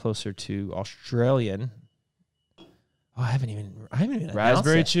getting closer to Australian. Oh, I haven't even announced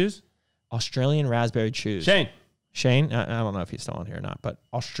Raspberry it. chews? Australian raspberry chews. Shane, I don't know if he's still on here or not, but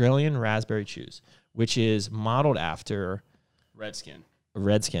Australian raspberry chews, which is modeled after Redskin.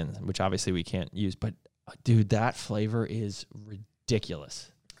 Redskins, which obviously we can't use. But dude, that flavor is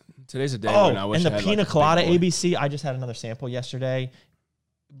ridiculous. Today's a day Oh, when I wish and I the had, pina like, a big colada boy. ABC, I just had another sample yesterday.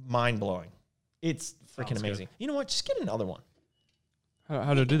 Mind blowing. It's freaking Sounds amazing. You know what? Just get another one.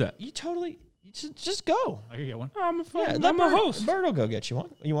 How do I do that? You just go. I could get one. I'm Yeah, I'm a host. Bird will go get you one.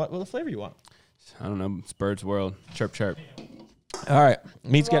 You want what flavor you want? I don't know. It's Bird's World. Chirp, chirp. All right,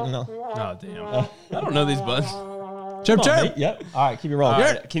 meat's getting another. Oh, damn. I don't know these buds. Chirp, chirp. Yep. All right, keep it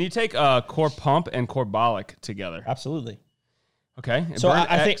rolling. Can you take Core Pump and Corbolic together? Absolutely. Okay. And So Bird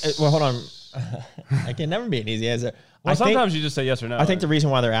I think. X- Well, hold on. I can never be an easy answer. Well, I think, sometimes you just say yes or no. I think the reason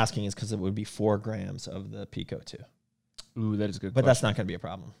why they're asking is because it would be 4 grams of the Pico 2, Ooh, that is a good but question. that's not going to be a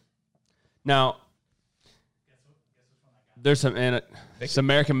problem. Now, there's some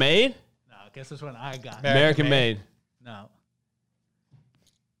American made? No, guess which one I got. American made. No,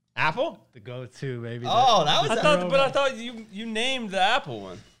 Apple? the go-to baby. Oh, that was. I thought you named the Apple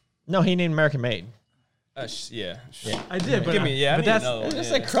one. No, he named American made. Yeah. I did, but Give me, yeah. but I that's need to know. It's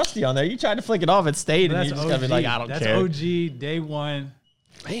Yeah. like crusty on there. You tried to flick it off, it stayed, and that's you just gotta be like, I don't that's care. OG day one.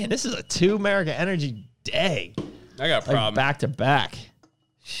 Man, this is a 2 America Energy day. I got a Like problem. back to back.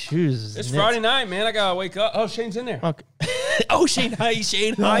 Shoes. It's knits. Friday night, man. I gotta wake up. Oh, Shane's in there. Okay. Oh, Shane. Hi,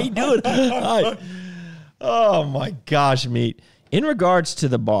 Shane. How you doing? Hi. Oh, my gosh, meat. In regards to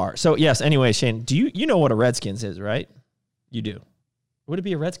the bar. So, yes, anyway, Shane, do you know what a Redskins is, right? You do. Would it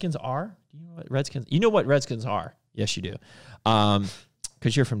be a Redskins R? Do you know what Redskins? You know what Redskins are? Yes, you do.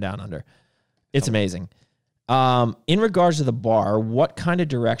 Because you're from down under. It's amazing. In regards to the bar, what kind of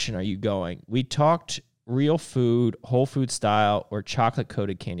direction are you going? We talked real food, whole food style, or chocolate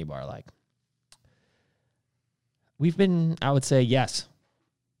coated candy bar like. We've been, I would say, yes.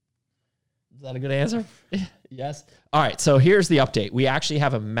 Is that a good answer? Yes. All right. So here's the update. We actually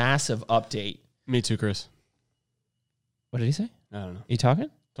have a massive update. Me too, Chris. What did he say? I don't know. You talking?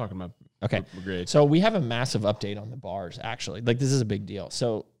 Talking about Okay. grade. So we have a massive update on the bars, actually. Like, this is a big deal.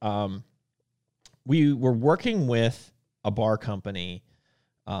 So we were working with a bar company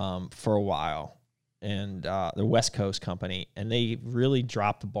for a while, and the West Coast company, and they really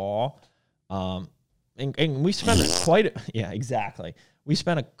dropped the ball. And we spent exactly. We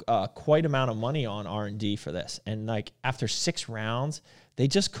spent a quite amount of money on R&D for this. And like after 6 rounds, they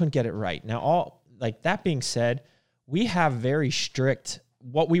just couldn't get it right. Now, that being said, we have very strict,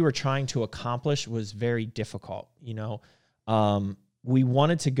 what we were trying to accomplish was very difficult. You know, we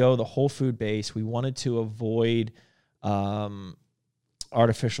wanted to go the whole food base. We wanted to avoid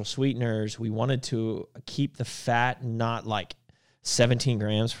artificial sweeteners. We wanted to keep the fat not like 17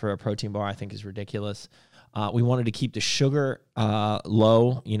 grams for a protein bar, I think is ridiculous. We wanted to keep the sugar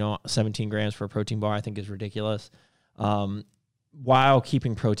low, 17 grams for a protein bar, I think is ridiculous. While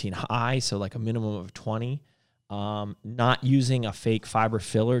keeping protein high, so like a minimum of 20. Not using a fake fiber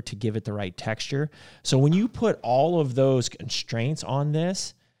filler to give it the right texture. So when you put all of those constraints on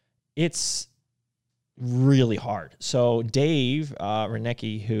this, it's really hard. So Dave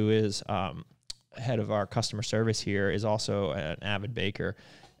Renecki, who is head of our customer service here, is also an avid baker,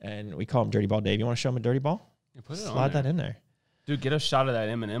 and we call him Dirty Ball Dave. You want to show him a dirty ball? Yeah, put it Slide on there. that in there. Dude, get a shot of that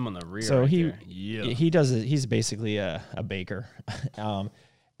M&M on the rear. So right he there. Yeah. he does it. He's basically a baker,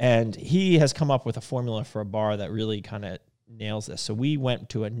 and he has come up with a formula for a bar that really kind of nails this. So we went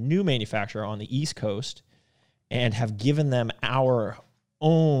to a new manufacturer on the East Coast and have given them our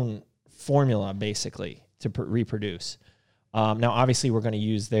own formula basically to reproduce. Now, obviously, we're going to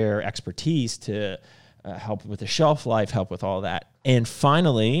use their expertise to help with the shelf life, help with all that. And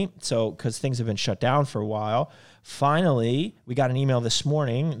finally, because things have been shut down for a while, finally, we got an email this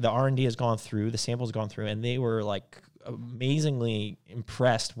morning. The R&D has gone through, the sample's gone through, and they were like amazingly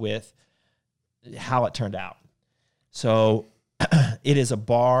impressed with how it turned out. So it is a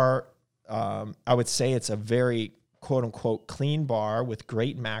bar. I would say it's a very quote unquote clean bar with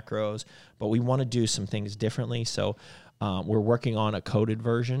great macros, but we want to do some things differently. So we're working on a coated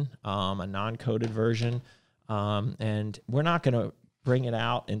version, a non-coated version, and we're not going to bring it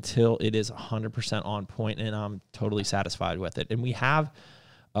out until it is 100% on point, and I'm totally satisfied with it. And we have,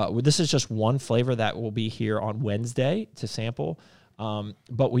 this is just one flavor that will be here on Wednesday to sample,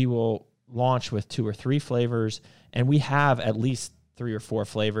 but we will launch with 2 or 3 flavors, and we have at least 3 or 4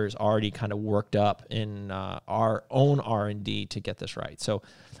 flavors already kind of worked up in our own R&D to get this right. So,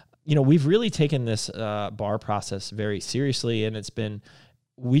 we've really taken this bar process very seriously, and it's been,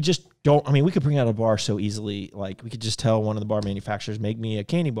 we just don't, we could bring out a bar so easily. Like, we could just tell one of the bar manufacturers, make me a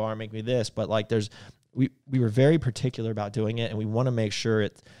candy bar, make me this, but like we were very particular about doing it, and we want to make sure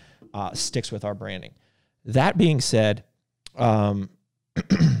it sticks with our branding. That being said, I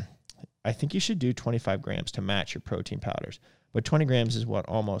think you should do 25 grams to match your protein powders, but 20 grams is what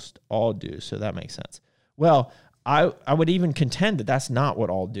almost all do, so that makes sense. Well, I would even contend that that's not what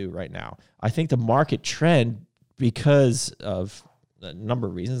all do right now. I think the market trend, because of a number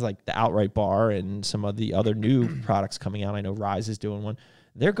of reasons, like the Outright Bar and some of the other new products coming out, I know Rise is doing one,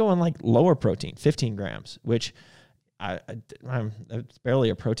 they're going like lower protein, 15 grams, which it's barely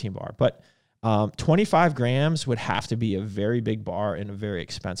a protein bar. But 25 grams would have to be a very big bar and a very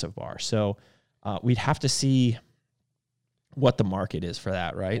expensive bar. So we'd have to see what the market is for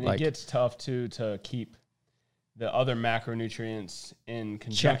that, right? And it gets tough, too, to keep the other macronutrients in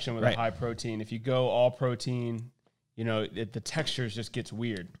conjunction with a high protein. If you go all protein, the textures just gets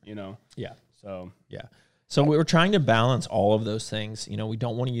weird, Yeah. So, yeah. So we were trying to balance all of those things. We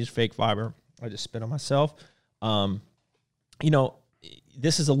don't want to use fake fiber. I just spit on myself.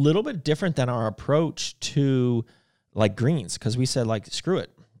 This is a little bit different than our approach to like greens, because we said like, screw it.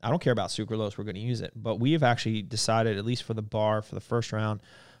 I don't care about sucralose. We're going to use it. But we have actually decided, at least for the bar, for the first round,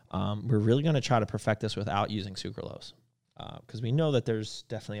 We're really going to try to perfect this without using sucralose because we know that there's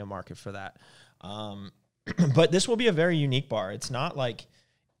definitely a market for that. But this will be a very unique bar. It's not like,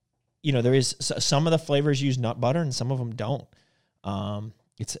 there is some of the flavors use nut butter and some of them don't.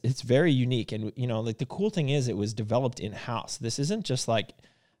 It's very unique. And, like the cool thing is it was developed in-house. This isn't just like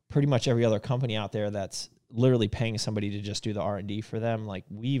pretty much every other company out there that's literally paying somebody to just do the R&D for them. Like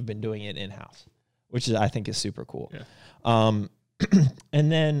we've been doing it in-house, which I think is super cool. Yeah.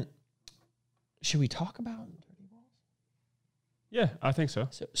 And then should we talk about Dirty Balls? Yeah, I think so.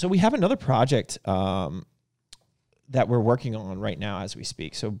 So we have another project that we're working on right now as we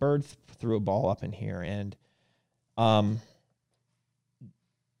speak. So Bird threw a ball up in here, and I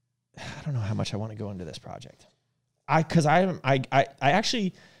don't know how much I want to go into this project. I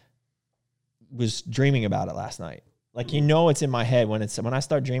actually was dreaming about it last night. Like, it's in my head when I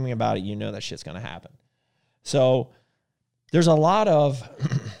start dreaming about it, that shit's gonna happen. So there's a lot of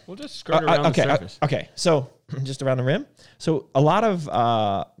We'll just skirt around the surface. Okay, so just around the rim. So a lot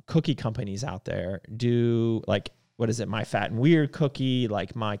of cookie companies out there do like, what is it? My Fat and Weird cookie,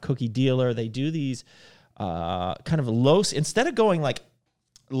 like My Cookie Dealer. They do these kind of instead of going like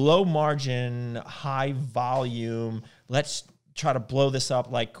low margin, high volume, let's try to blow this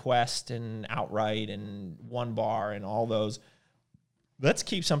up like Quest and Outright and One Bar and all those. Let's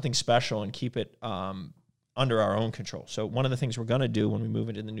keep something special and keep it under our own control. So one of the things we're going to do when we move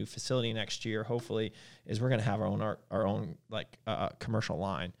into the new facility next year, hopefully, is we're going to have our own like commercial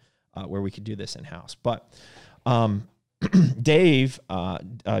line where we could do this in-house. But Dave,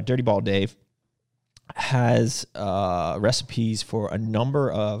 Dirty Ball Dave, has recipes for a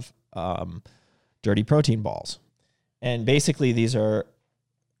number of dirty protein balls. And basically these are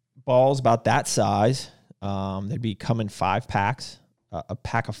balls about that size. They'd be come in 5 packs. A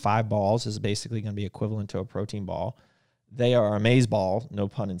pack of 5 balls is basically going to be equivalent to a protein ball. They are amaze ball, no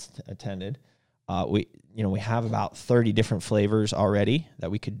pun intended. We have about 30 different flavors already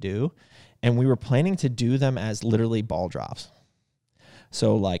that we could do. And we were planning to do them as literally ball drops.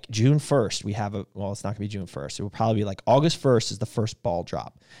 So like June 1st, it's not going to be June 1st. It will probably be like August 1st is the first ball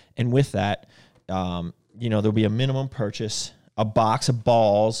drop. And with that, there'll be a minimum purchase. A box of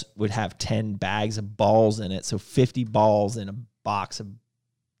balls would have 10 bags of balls in it. So 50 balls in a box of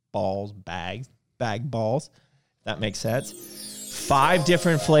balls, bag balls. That makes sense. 5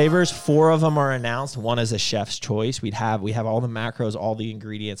 different flavors. 4 of them are announced. One is a chef's choice. We have all the macros, all the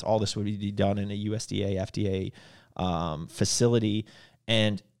ingredients. All this would be done in a USDA, FDA facility.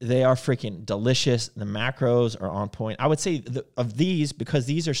 And they are freaking delicious. The macros are on point. I would say of these, because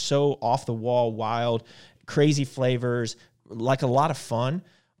these are so off the wall, wild, crazy flavors, like a lot of fun.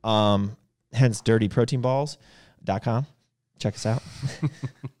 Hence dirtyproteinballs.com. Check us out.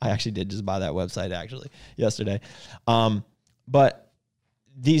 I actually did just buy that website yesterday. But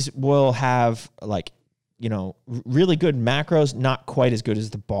these will have really good macros, not quite as good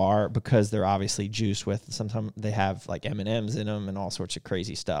as the bar because they're obviously juiced with, sometimes they have like M&Ms in them and all sorts of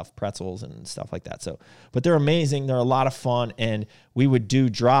crazy stuff, pretzels and stuff like that. So, but they're amazing. They're a lot of fun, and we would do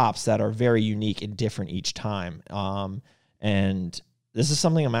drops that are very unique and different each time. And this is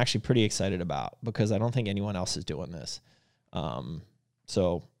something I'm actually pretty excited about because I don't think anyone else is doing this.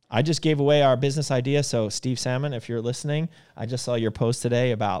 So I just gave away our business idea. So Steve Salmon, if you're listening, I just saw your post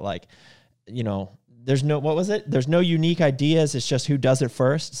today about there's no unique ideas. It's just who does it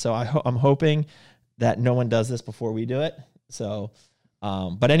first. So I'm hoping that no one does this before we do it. So,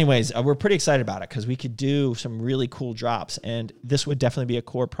 but anyways, we're pretty excited about it because we could do some really cool drops, and this would definitely be a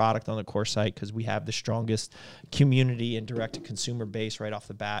core product on the core site because we have the strongest community and direct to consumer base right off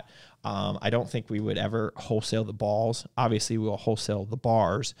the bat. I don't think we would ever wholesale the balls. Obviously we will wholesale the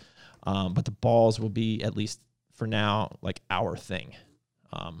bars, but the balls will be, at least for now, like our thing.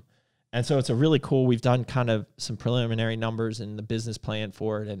 And so it's a really cool, we've done kind of some preliminary numbers in the business plan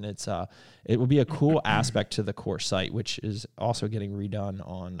for it. And it will be a cool aspect to the core site, which is also getting redone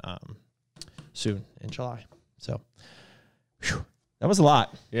on soon in July. So that was a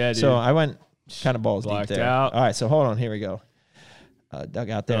lot. Yeah, dude. So I went kind of balls deep Blacked there. out. All right. So hold on. Here we go. Doug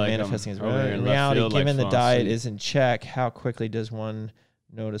out there Like manifesting his over there in left reality. field, Given like the diet Fonzie. is in check, how quickly does one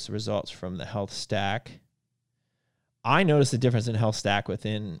notice the results from the health stack? I noticed the difference in health stack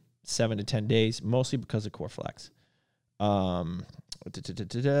within 7 to 10 days, mostly because of Core Flex. I've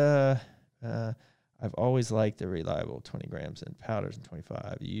always liked the reliable 20 grams in powders and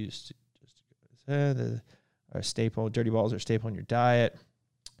 25 used to just are staple. Dirty balls are staple in your diet.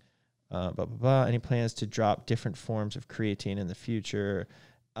 Any plans to drop different forms of creatine in the future?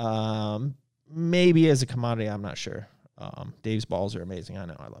 Maybe as a commodity, I'm not sure. Dave's balls are amazing. I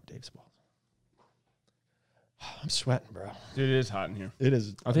know. I love Dave's balls. I'm sweating, bro. Dude, it is hot in here. It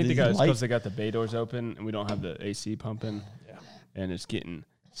is. I think these because lights- they got the bay doors open and we don't have the AC pumping. Yeah. And it's getting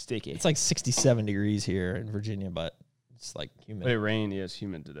sticky. It's like 67 degrees here in Virginia, but it's like humid. But it rained. Yeah, it's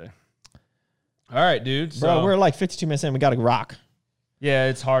humid today. All right, dude. Bro, So, we're like 52 minutes in. We got to rock. yeah,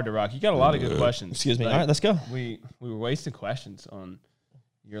 it's hard to rock. You got a lot of good questions. Excuse me. Like, All right, let's go. We were wasting questions on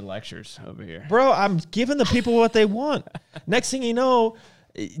your lectures over here. Bro, I'm giving the people what they want. Next thing you know,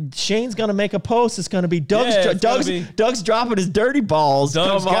 Shane's gonna make a post. It's gonna be Doug's. Yeah, it's gonna Doug's, be- Doug's dropping his dirty balls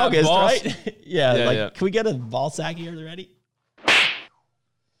Doug's come got August, balls. right? yeah, Yeah, like yeah. can we get a ball sack here already?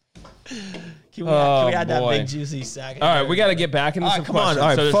 Can we Oh, add that boy. big juicy sack? All right, we got to get back into All right, some come on. questions. All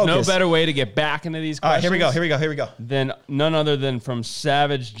right, so there's focus. no better way to get back into these All right, questions. here we go. Than none other than from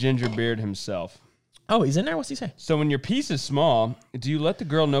Savage Gingerbeard himself. Oh, he's in there. What's he say? So when your piece is small, do you let the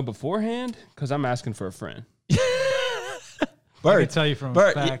girl know beforehand? Because I'm asking for a friend. I can tell you from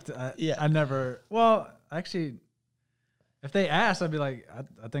Bert, fact. yeah. I never. Well, actually, if they ask, I'd be like,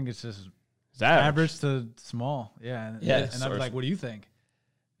 I think it's just Is that average to small. Yeah. And, Yeah, and I'd source. be like, what do you think?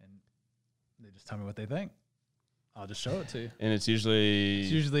 And they just tell me what they think. I'll just show it to you. And it's usually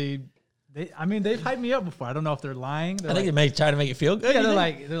It's usually they've hyped me up before. I don't know if they're lying. They're I think like, they try to make it feel good. yeah, you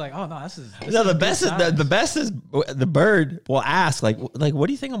they're think? like, oh no, this is No, the good best is size. the best is the bird will ask like what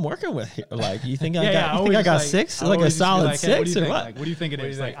do you think I'm working with here? Like you think I got you think I always got like- six I like a always just be solid like, hey, what do six you or think? what? Like, what do you think it What do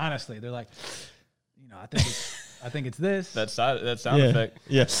is? you Like think? honestly, they're like, I think it's this. that sound yeah. effect.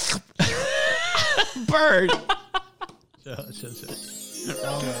 Yeah. Bird.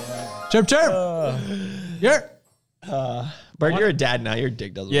 Chirp chirp. Yeah. Bird, you're a dad now. Your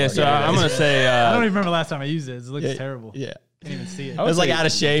dick doesn't Yeah, work. so I'm gonna say I don't even remember last time I used it. It looks yeah, terrible. Yeah. Can't even see it. I would It's like say out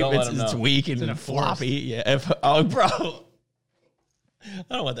of shape. don't let It's, him it's know. weak in and a forest. floppy. Yeah. Oh, bro. I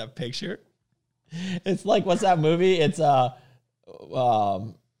don't want that picture. It's like what's that movie? It's what's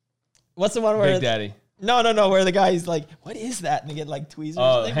the one where Big Daddy. No, where the guy's like, what is that? And they get like tweezers.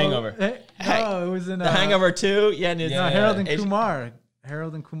 Oh, They- Hangover. Hey, no, it was in The Hangover 2. Yeah, and it's No, Harold and Asian- Kumar.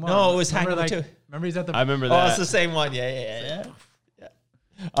 Harold and Kumar. No, it was Remember, Hangover 2. Remember he's at the. I remember Oh, that. it's the same one. Yeah.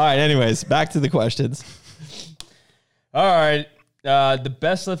 All right. Anyways, back to the questions. All right. The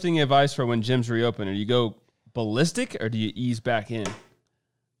best lifting advice for when gyms reopen: do you go ballistic or do you ease back in?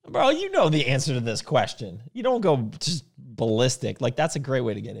 Bro, you know the answer to this question. You don't go just ballistic. Like, that's a great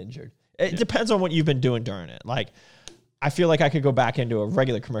way to get injured. It depends on what you've been doing during it. Like, I feel like I could go back into a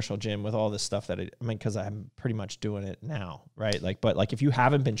regular commercial gym with all this stuff because I'm pretty much doing it now, right? Like, but like if you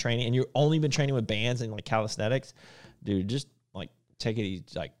haven't been training and you've only been training with bands and like calisthenics, dude, just like take it easy,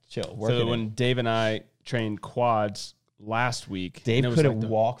 like chill. Work So it when in. Dave and I trained quads last week, Dave and it was couldn't like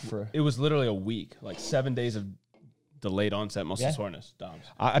walk for. It was literally a week, like 7 days of delayed onset muscle Yeah. soreness. Doms.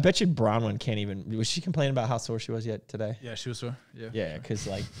 I bet you Bronwyn can't even. Was she complaining about how sore she was yet today? Yeah, she was sore. Yeah. Yeah, because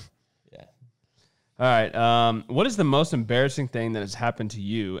like, yeah. All right. What is the most embarrassing thing that has happened to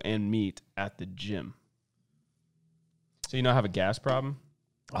you and Meat at the gym? So you know I have a gas problem.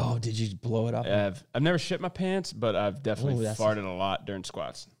 Oh, did you blow it up? I've never shit my pants, but I've definitely Ooh, that's- farted a lot during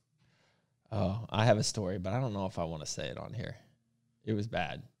squats. Oh, I have a story, but I don't know if I want to say it on here. It was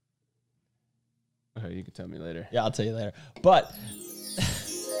bad. Okay, you can tell me later. Yeah, I'll tell you later. But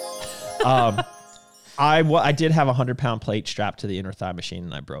I did have a 100-pound plate strapped to the inner thigh machine,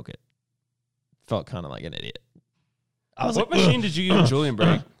 and I broke it. Felt kind of like an idiot. I was What like, machine did you and Julian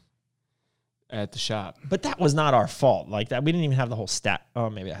break at the shop? but that was not our fault. Like that, we didn't even have the whole stack. Oh,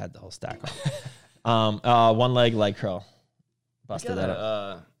 maybe I had the whole stack on. One leg curl. Busted that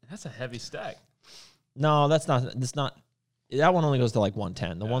up. That's a heavy stack. No, that's not. That's not. That one only goes to like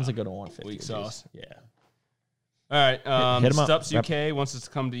 110. The ones that go to 150. Weak are sauce. just- Yeah. All right. hit 'em up. Stups Yep. UK wants us to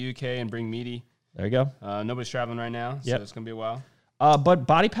come to UK and bring Meaty. There you go. Nobody's traveling right now, so Yep. it's gonna be a while. But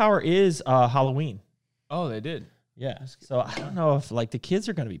Body Power is Halloween. Oh, they did. Yeah. So I don't know if like the kids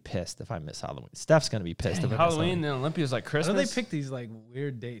are gonna be pissed if I miss Halloween. Steph's gonna be pissed if I miss Halloween and Olympia's like How Christmas. do they pick these like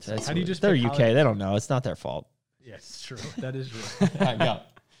weird dates? Like, That's how do you weird. just? They're pick UK. holidays? They don't know. It's not their fault. Yeah, it's true. That is true. I know.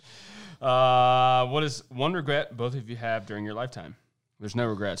 What is one regret both of you have during your lifetime? There's no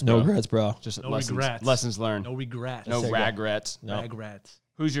regrets. No bro. regrets, bro. Just No lessons. regrets. Lessons learned. No regrets. No Say regrets. No. regrets.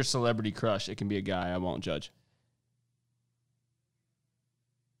 Who's your celebrity crush? It can be a guy. I won't judge.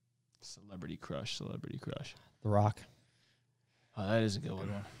 Celebrity crush. Celebrity crush. The Rock. Oh, that is a good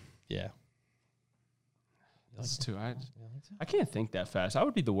one. Yeah. That's too. I can't think that fast. I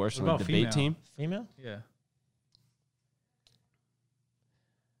would be the worst What on the about debate female? team. Female? Yeah.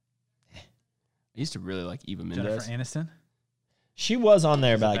 I used to really like Eva Jennifer Mendes. Aniston. She was on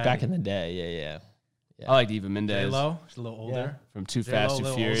there She's a like back baddie. in the day. Yeah. I liked Eva J Mendes Lo. She's a little older. from Too J-Lo, Fast a and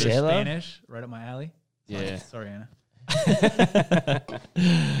little Furious. older, J-Lo? Spanish, right up my alley. Yeah. Sorry, Anna.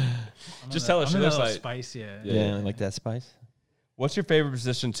 Just just tell her she looks like. spice. Yeah. Yeah, like that spice. What's your favorite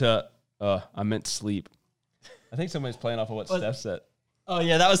position to? I meant sleep. I think somebody's playing off of what Steph said. Oh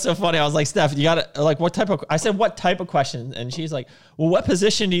yeah, that was so funny. I was like, Steph, you gotta like what type of? I said what type of question, and she's like, well, what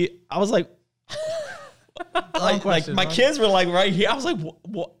position do you? I was like, like my kids were like right here. I was like,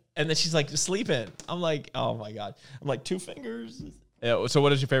 what? And then she's like, sleeping. I'm like, oh my god. I'm like 2 fingers. Yeah. So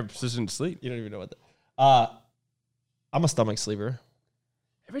what is your favorite position to sleep? You don't even know what that. I'm a stomach sleeper.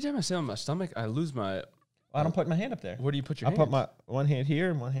 Every time I sit on my stomach, I lose my. I don't put my hand up there. Where do you put your? I hands? put my one hand here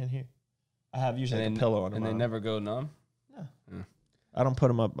and one hand here. I have usually a pillow on them. and they never go numb. I don't put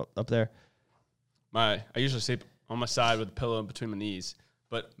them up there. I usually sleep on my side with a pillow in between my knees.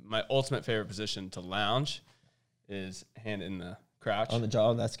 But my ultimate favorite position to lounge is hand in the crouch On the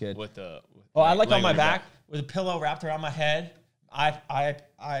jaw, that's good. with the. I like on laying my your back with a pillow wrapped around my head.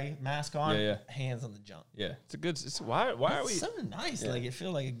 I mask on, Yeah. hands on the jump. Yeah, it's a good. Why are we? It's so nice. Like it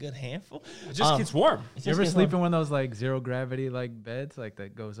feels like a good handful. It just gets warm. You ever sleep in one of those like zero gravity like beds like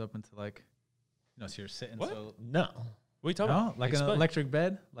that goes up into like, so you're sitting What? so. No. What are you talking No, about? like an Explain. electric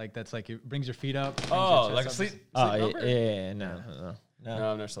bed, like that's like it brings your feet up. brings Oh, your like a chest sleep. up. Oh number? yeah, no.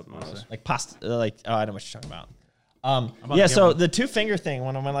 No, I've never slept in one of those. Like pasta. Like I know what you're talking about. about Yeah. to So get one. the 2 finger thing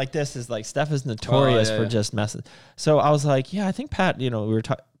when I went like this is like Steph is notorious yeah, for yeah. just messing. So I was like, yeah, I think Pat.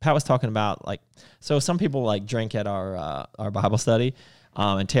 Pat was talking about like. So some people like drink at our Bible study,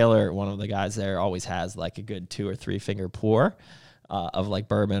 and Taylor, one of the guys there, always has like a good 2 or 3 finger pour of like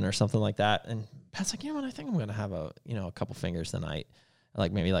bourbon or something like that. And Pat's like, what? I think I'm gonna have a couple fingers tonight,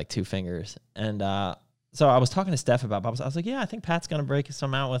 like maybe like 2 fingers. And so I was talking to Steph about Bible. I was like, yeah, I think Pat's gonna break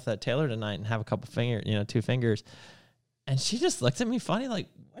some out with Taylor tonight and have a couple 2 fingers. And she just looked at me funny, like,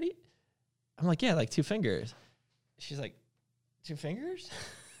 what do you? I'm like, yeah, like 2 fingers. She's like, 2 fingers?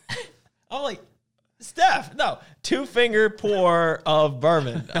 I'm like, Steph, no, 2 finger pour of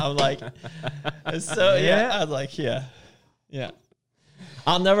bourbon. I'm like, so yeah. I was like, yeah.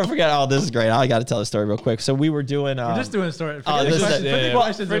 I'll never forget. Oh, this is great. I got to tell the story real quick. So we were doing. We're just doing a story. Oh, Forget the this is- questions. yeah, Put the yeah.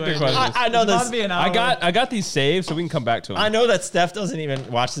 questions Forget the away. questions. I know It's about this. to be an hour. I got these saved so we can come back to them. I know that Steph doesn't even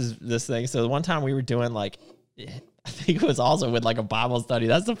watch this thing. So one time we were doing like, I think it was also with like a Bible study.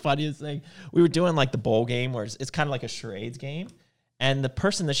 That's the funniest thing. We were doing like the bowl game where it's kind of like a charades game. And the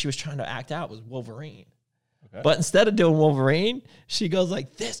person that she was trying to act out was Wolverine. Okay. But instead of doing Wolverine, she goes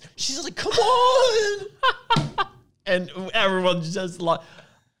like this. She's like, come on. And everyone's just like,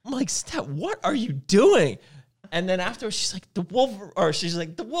 I'm like, Steph, what are you doing? And then afterwards, she's like, the Wolverine.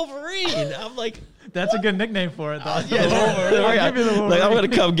 I'm like, That's a good nickname for it, though. yeah, I'll give you the Wolverine. like, I'm gonna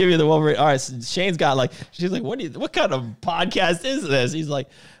come give you the Wolverine. All right, so Shane's got like, she's like, what kind of podcast is this? He's like,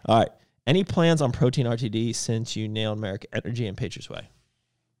 all right, any plans on Protein RTD since you nailed American Energy and Patriots Way?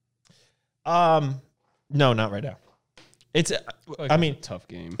 No, not right now. It's, I mean, tough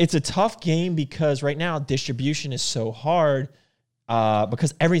game. it's a tough game because right now distribution is so hard.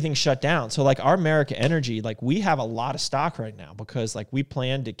 Because everything's shut down. So like our America Energy, like we have a lot of stock right now because like we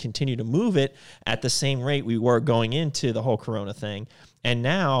plan to continue to move it at the same rate we were going into the whole Corona thing. And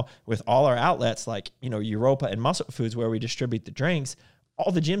now with all our outlets like, Europa and Muscle Foods where we distribute the drinks,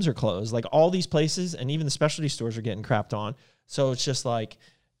 all the gyms are closed. Like all these places and even the specialty stores are getting crapped on. So it's just like,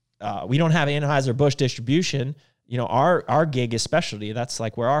 we don't have Anheuser-Busch distribution. Our gig is specialty. That's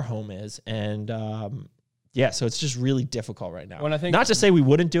like where our home is. And, yeah, so it's just really difficult right now. When I think- Not to say we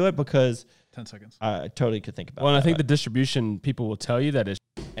wouldn't do it because 10 seconds. I totally could think about Well, it. and I think the distribution people will tell you that is.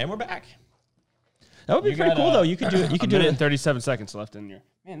 And we're back. That would be pretty cool, though. You could do it. You could do and it. 37 seconds left in your.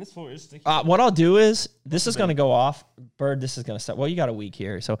 Man, this floor is sticky. What I'll do is, this is going to go off. Bird, this is going to start. Well, you got a week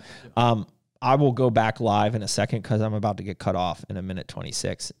here. So I will go back live in a second because I'm about to get cut off in a minute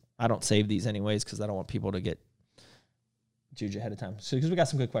 26. I don't save these anyways because I don't want people to get juju ahead of time. So because we got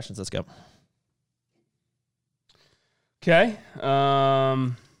some good questions. Let's go. Okay.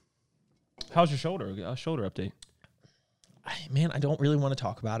 How's your shoulder? A shoulder update. Man, I don't really want to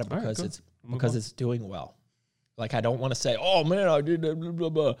talk about it All right, because cool. it's doing well. Like I don't want to say, oh man, I did blah, blah,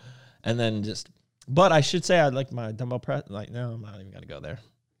 blah, and then just. But I should say I like my dumbbell press. Like no, I'm not even gonna go there.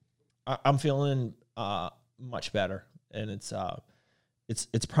 I'm feeling much better, and it's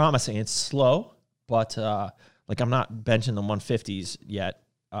promising. It's slow, but like I'm not benching the 150s yet.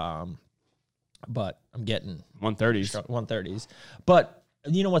 But I'm getting 130s. 130s. But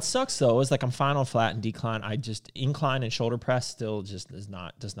you know what sucks though is like I'm fine on flat and decline. I just incline and shoulder press still just does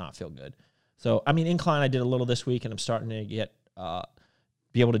not feel good. So I mean incline I did a little this week and I'm starting to get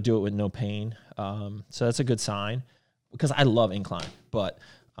be able to do it with no pain. So that's a good sign because I love incline, but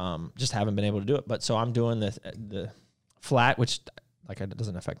just haven't been able to do it. But so I'm doing the flat, which like it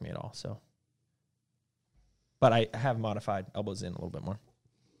doesn't affect me at all. So, but I have modified elbows in a little bit more.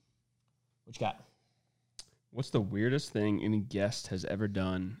 What you got? What's the weirdest thing any guest has ever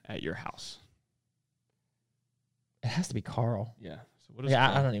done at your house? It has to be Carl. Yeah. So what is Yeah,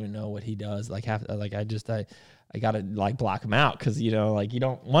 I Carl? don't even know what he does. Like, I gotta like block him out because you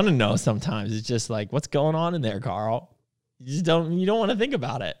don't want to know sometimes. It's just like, what's going on in there, Carl? You don't want to think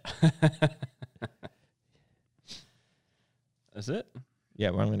about it. That's it?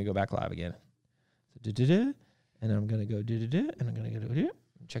 Yeah, well, I'm gonna go back live again. So, do-do-do, and I'm gonna go do-do-do, and I'm gonna go do-do.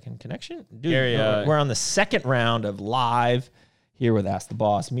 Checking connection. Dude, Gary, we're on the second round of live here with Ask the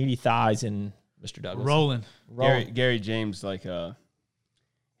Boss. Meaty Thighs and Mr. Douglas. Rolling. Gary James, like,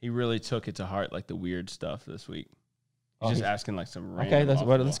 he really took it to heart, like the weird stuff this week. He's just asking like some random. Okay, let's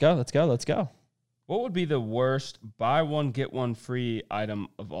off-the-wall. Let's go. What would be the worst buy one get one free item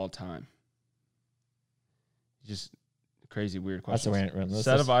of all time? Just crazy weird That's questions. a random.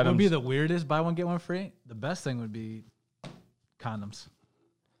 Set of What items. would be the weirdest buy one get one free? The best thing would be condoms.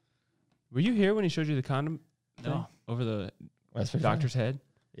 Were you here when he showed you the condom thing No. over the That's pretty doctor's head?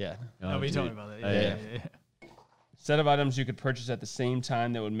 Yeah. No, but you told me about that. Yeah. Yeah. Set of items you could purchase at the same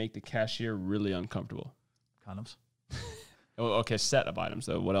time that would make the cashier really uncomfortable. Condoms. Oh, okay, set of items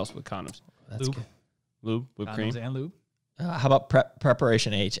though. What else with condoms? That's Lube. good. Lube, whipped Condoms cream. and lube. How about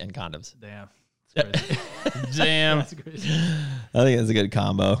preparation H and condoms? Damn. That's crazy. Damn. That's crazy. I think that's a good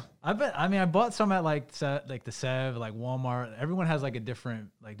combo. I bought some at like the Sev, like Walmart. Everyone has like a different,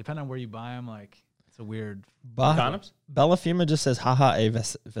 like depending on where you buy them, like it's a weird. Condoms? Bella Fema just says, haha, a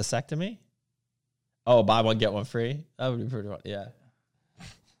vasectomy. Oh, buy one, get one free. That would be pretty much, yeah.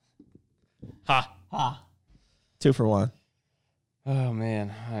 Ha. 2 for 1. Oh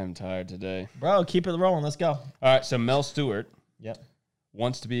man, I am tired today. Bro, keep it rolling. Let's go. All right, so Mel Stewart Yep.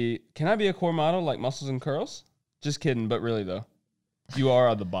 wants to be. Can I be a core model like Muscles and Curls? Just kidding, but really though, you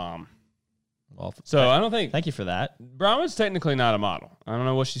are the bomb. Well, So I don't think thank you for that. Brahma's technically not a model. I don't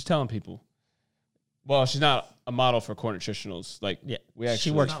know what she's telling people. Well, she's not a model for Core Nutritionals. Like, Yeah, we actually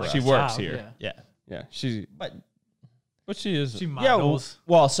she works for She us. works Job, here. Yeah. Yeah. Yeah, but she is. She Yeah. models.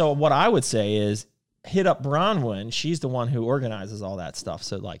 Well, so what I would say is hit up Bronwyn. She's the one who organizes all that stuff.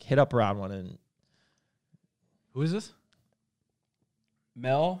 So, like, hit up Bronwyn and Who is this?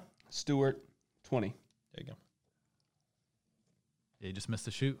 Mel Stewart, 20. there you go. Yeah, you just missed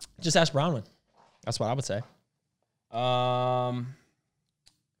the shoot. Just ask Bronwyn. That's what I would say.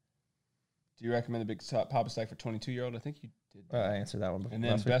 Do you recommend the Big Papa Stack for 22-year-old? I think you did. I answered that one before. And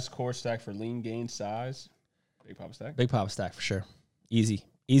then last week. best core stack for lean gain size. Big Papa Stack. Big Papa Stack for sure. Easy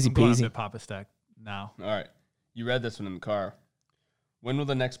I'm going peasy. to Papa Stack now. All right. You read this one in the car. When will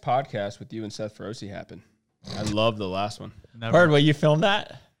the next podcast with you and Seth Feroce happen? I love the last one. Never. Heard where you filmed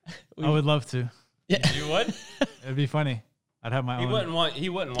that? I would love to. Yeah. You would? It'd be funny. I'd have my He own wouldn't want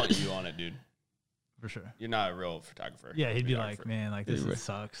you on it, dude. for sure. You're not a real photographer. Yeah, he'd be Videographer. like, man, like this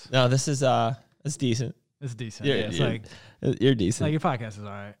sucks. No, this is it's decent. It's decent. Yeah, Yeah, it's yeah. like You're decent. your podcast is all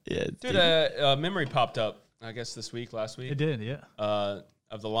right. yeah, it's Dude, decent. a memory popped up, I guess last week, It did, yeah.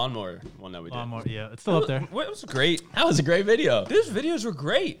 of the lawnmower one that we did. Lawnmower, yeah, it's still up there. It was great. That was a great video. Those videos were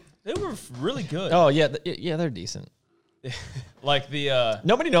great. They were really good. Oh yeah, yeah, they're decent. Like the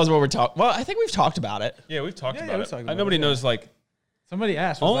Nobody knows what we're talking. Well, I think we've talked about it. yeah, we've talked Yeah, about we've it. talked about Nobody it, yeah. knows like Somebody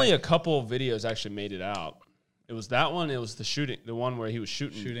asked. was only like, a couple of videos actually made it out. It was that one. It was the one where he was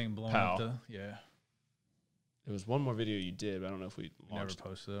shooting blowing Pow. up the. Yeah, There was one more video you did, but I don't know if we you never launched.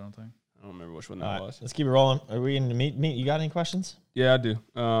 posted it. I don't think. I don't remember which one All that right, was. let's keep it rolling. Are we in the meet? You got any questions? Yeah, I do.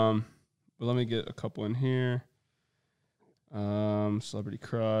 But let me get a couple in here. Celebrity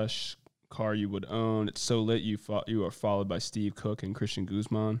crush, car you would own. It's so lit. You are followed by Steve Cook and Christian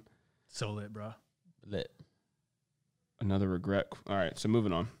Guzman. So lit, bro. Lit. Another regret. All right, so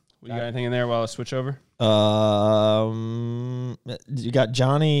moving on. You got Got it. anything in there while I switch over? You got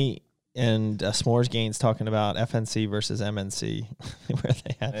Johnny and S'mores Gaines talking about FNC versus MNC. Where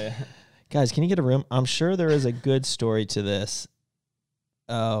they had. Guys, can you get a room? I'm sure there is a good story to this.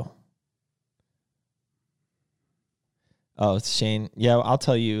 Oh, it's Shane. Yeah, I'll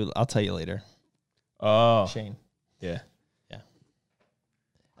tell you later. Oh, Shane. yeah.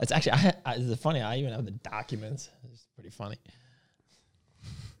 It's actually it's funny. I even have the documents. It's pretty funny.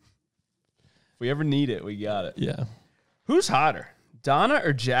 If we ever need it, we got it. Yeah. Who's hotter, Donna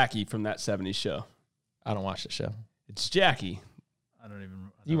or Jackie from that '70s show? I don't watch the show. It's Jackie. I don't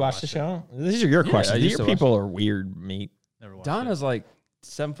even. You watch the show? These are your Yeah, I questions. used Your to watch people are weird, meat. Never watched Donna's like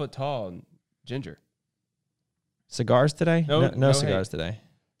 7 foot tall and ginger. Cigars today? No, No no cigars today.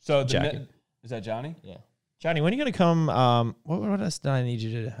 So Jackie. Is that Johnny? Yeah. Johnny, when are you going to come? What else do I need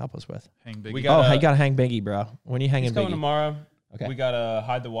you to help us with? Hang big. We got- I got to hang Biggie, bro. When are you hanging He's coming Biggie? tomorrow. Okay. We gotta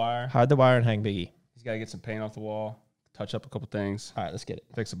hide the wire. Hide the wire and hang Biggie. He's got to get some paint off the wall. touch up a couple things, All right, let's get it.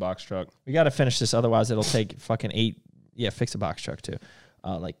 fix a box truck. We got to finish this, otherwise it'll take fucking 8. Yeah, fix a box truck too.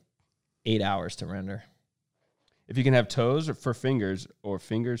 Like 8 hours to render. If you can have toes or for fingers or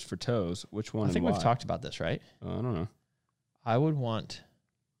fingers for toes, which one? I think and we've why? talked about this, right? I don't know. I would want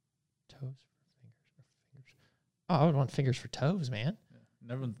toes for fingers. Oh, I would want fingers for toes, man.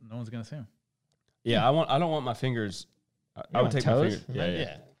 No one's gonna see him. Yeah, I don't want my fingers. I would take my toes. fingers.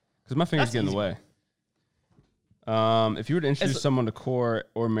 Yeah. Because my fingers That's get in the easy. way. If you were to introduce someone to Core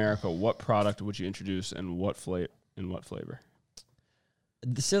or America, what product would you introduce and what flavor?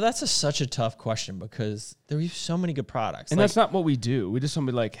 So that's such a tough question because there are so many good products. And Like, that's not what we do. We just want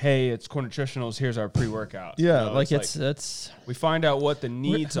to be like, hey, it's Core Nutritionals. Here's our pre-workout. You yeah, know, like it's we find out what the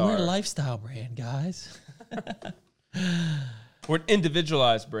needs we're are. a lifestyle brand, guys. We're an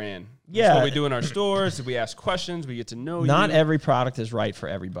individualized brand. Yeah. That's what we do in our stores. We ask questions. We get to know Not you. every product is right for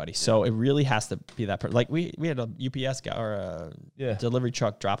everybody, so it really has to be that. Like we had a UPS guy or a delivery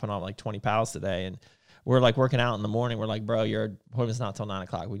truck dropping off like 20 pallets today, and we're like working out in the morning. We're like, bro, your appointment's not till 9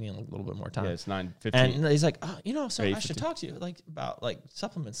 o'clock. We need a little bit more time. Yeah, it's 9:15. And he's like, oh, so I 8:15. should talk to you like about like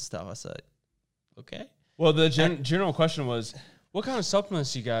supplements and stuff. I said, okay. Well, the general question was, what kind of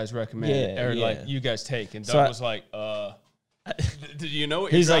supplements you guys recommend Yeah, or yeah. like you guys take? And Doug So I- was like, do you know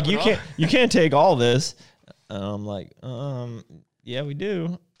what He's you're like, dropping off? you can't take all this. I'm like, yeah, we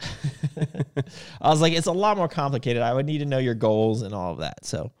do. I was like, it's a lot more complicated. I would need to know your goals and all of that.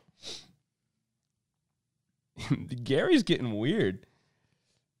 So Gary's getting weird.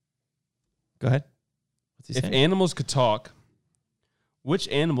 go ahead. What's he If saying? animals could talk, which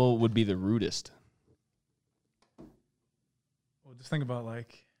animal would be the rudest? Well, just think about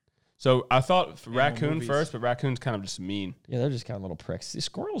like So I thought Animal raccoon movies. first, but raccoon's kind of just mean. Yeah, they're just kind of little pricks. These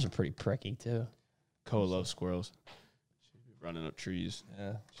squirrels are pretty pricky too. Cole loves squirrels. She'd be running up trees.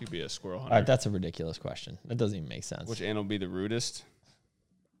 Yeah. She'd be a squirrel All hunter. right, that's a ridiculous question. That doesn't even make sense. Which animal would be the rudest?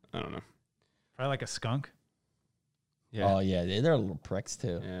 I don't know. probably like a skunk. Yeah. Oh yeah, they're little pricks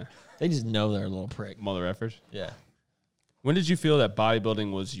too. Yeah. They just know they're a little prick. Mother effers. Yeah. When did you feel that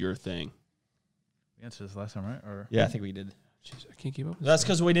bodybuilding was your thing? We answered this last time, right? Or Yeah, I think we did. Jeez, I can't keep up. with That's this.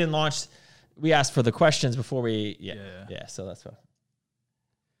 because we didn't launch. We asked for the questions before we. Yeah. Yeah. So that's fine.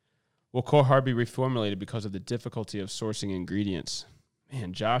 Will Core Hard be reformulated because of the difficulty of sourcing ingredients?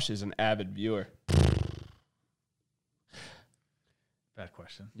 Man, Josh is an avid viewer. bad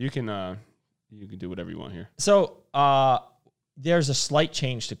question. You can do whatever you want here. So there's a slight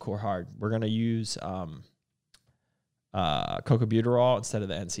change to Core Hard. We're gonna use cocobuterol instead of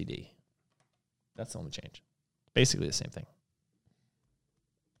the NCD. That's the only change. Basically the same thing.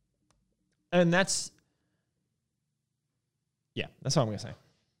 And that's all I'm gonna say.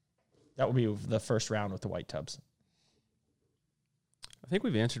 That will be the first round with the white tubs. I think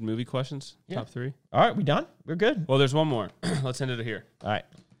we've answered movie questions. Yeah. Top 3. All right, we done? We're good. Well, there's one more. Let's end it here. All right,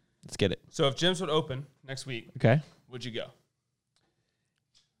 let's get it. So if gyms would open next week, Okay. would you go? I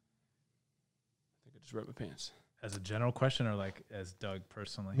think I just ripped my pants. As a general question, or like as Doug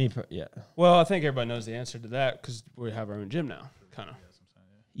personally? Yeah. Well, I think everybody knows the answer to that because we have our own gym now, kind of.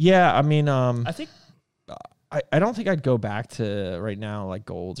 Yeah, I mean, I think I don't think I'd go back to right now like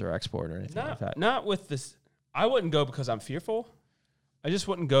Golds or Export or anything like that. not with this. I wouldn't go because I'm fearful. I just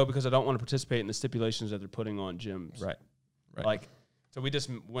wouldn't go because I don't want to participate in the stipulations that they're putting on gyms. Right. Like, so we just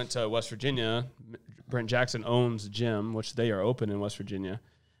went to West Virginia. Brent Jackson owns a gym, which they are open in West Virginia.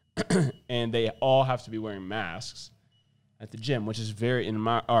 And they all have to be wearing masks at the gym, which is very, in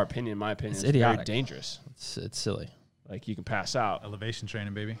my opinion, It's very idiotic. dangerous. It's silly. Like, you can pass out. Elevation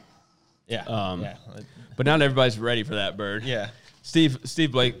training, baby. Yeah. Yeah. But not everybody's ready for that, Bird. Yeah. Steve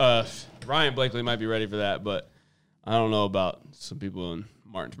Blake, Ryan Blakely might be ready for that, but I don't know about some people in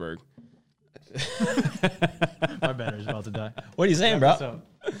Martinsburg. My battery's about to die. What are you saying, bro? So,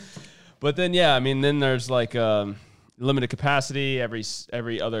 But then, yeah, I mean, then there's like limited capacity,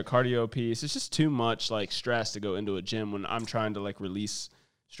 every other cardio piece. It's just too much like stress to go into a gym when I'm trying to like release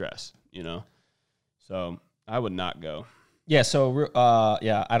stress, you know? So I would not go. Yeah. So,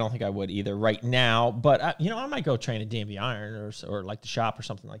 I don't think I would either right now. But I might go train at DMV Iron or like the shop or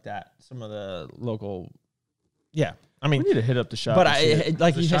something like that. Some of the local. Yeah. I mean, We need to hit up the shop. but and see it.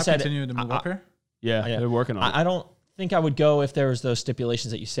 like the you shop had said, continuing to move up here? Yeah, yeah. they're working on it. I don't think I would go if there was those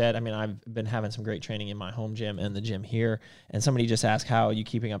stipulations that you said. I mean, I've been having some great training in my home gym and the gym here. And somebody just asked, how are you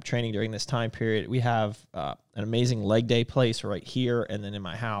keeping up training during this time period? We have an amazing leg day place right here. And then in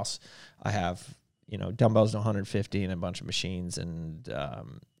my house, I have, dumbbells to 150 and a bunch of machines and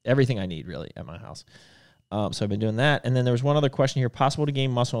everything I need really at my house. So I've been doing that. And then there was one other question here, possible to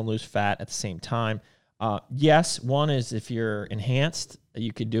gain muscle and lose fat at the same time. Yes, one is if you're enhanced,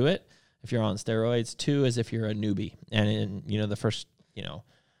 you could do it. if you're on steroids. 2 is if you're a newbie and in, you know, the first, you know,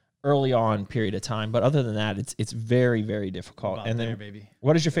 early on period of time. But other than that, it's very, very difficult. About And there, then baby.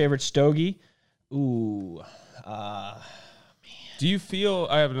 what is your favorite stogie? Ooh, Do you feel?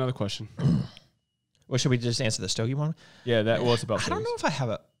 I have another question. well, should we just answer the stogie one? Yeah, that was about. I don't know if I have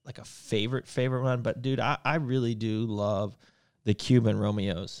a favorite one, but dude, I really do love the Cuban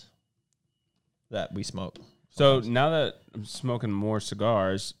Romeos that we smoke. So now that I'm smoking more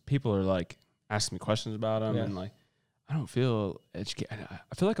cigars, people are like asking me questions about them, Yeah. and like, I don't feel educated.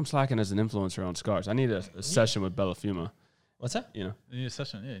 I feel like I'm slacking as an influencer on cigars. I need a session with Bella Fuma. What's that? You know, You need a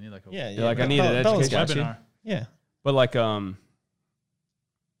session. Yeah, you need like a Yeah, like I need an Bella's education. got you. webinar. Yeah. but like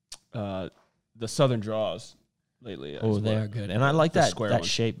the Southern Draws lately. Oh, they are good, and I like The that square that one.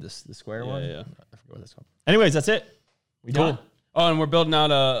 shape. The square one. Yeah. I forget what that's called. Anyways, that's it. We done? Oh, and we're building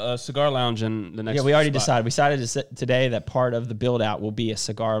out a cigar lounge in the next. Yeah, we already spot. decided. We decided today that part of the build out will be a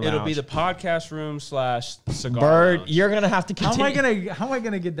cigar lounge. It'll be the podcast room / cigar. Bird. lounge. You're gonna have to How am I continue.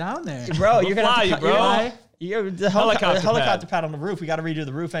 gonna get down there? Bro, you're gonna fly have to you, bro. You're the Helicopter helicopter pad. pad on the roof. We got to redo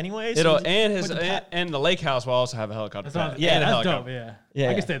the roof anyways. It'll So and put his the pad- and the lake house will also have a helicopter. That's pad. Yeah, and a that's dope. helicopter. Yeah, Yeah.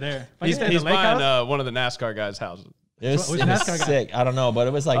 I can stay there. If I He's can stay at the lake buying house, one of the NASCAR guys' houses. It was, Which it was NASCAR guy? sick. I don't know, but it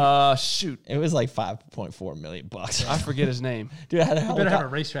was like Shoot, it was like $5.4 million. I forget his name. Dude, I had a you better have a helicopter,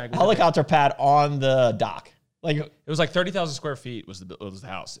 racetrack. with it. helicopter pad on the dock. Like, It was like 30,000 square feet was the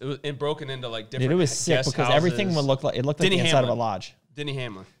house. It was broken into like different. dude, it was sick guest because houses. everything would look like it looked like Denny the inside of a Hamlin. lodge. Denny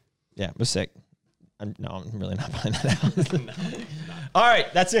Hamlin. Yeah, it was sick. I'm really not buying that house. All right,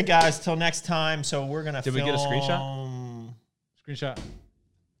 that's it, guys. Till next time. So we're gonna. Did we get a screenshot? Screenshot.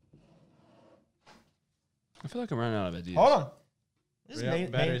 I feel like I'm running out of ideas. Hold on. This is Yeah,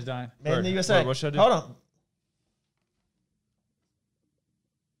 battery's dying. made in the Bird, USA. Bird, what should I do? Hold on.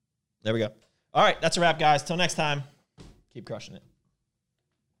 There we go. All right, that's a wrap, guys. Till next time. Keep crushing it.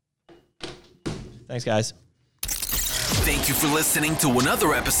 Thanks, guys. Thank you for listening to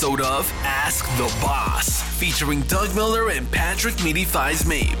another episode of Ask the Boss, featuring Doug Miller and Patrick Meaty Thighs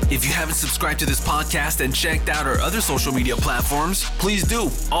Mabe. If you haven't subscribed to this podcast and checked out our other social media platforms, please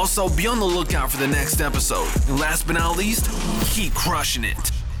do. Also, be on the lookout for the next episode. And last but not least, keep crushing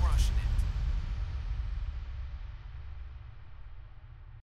it.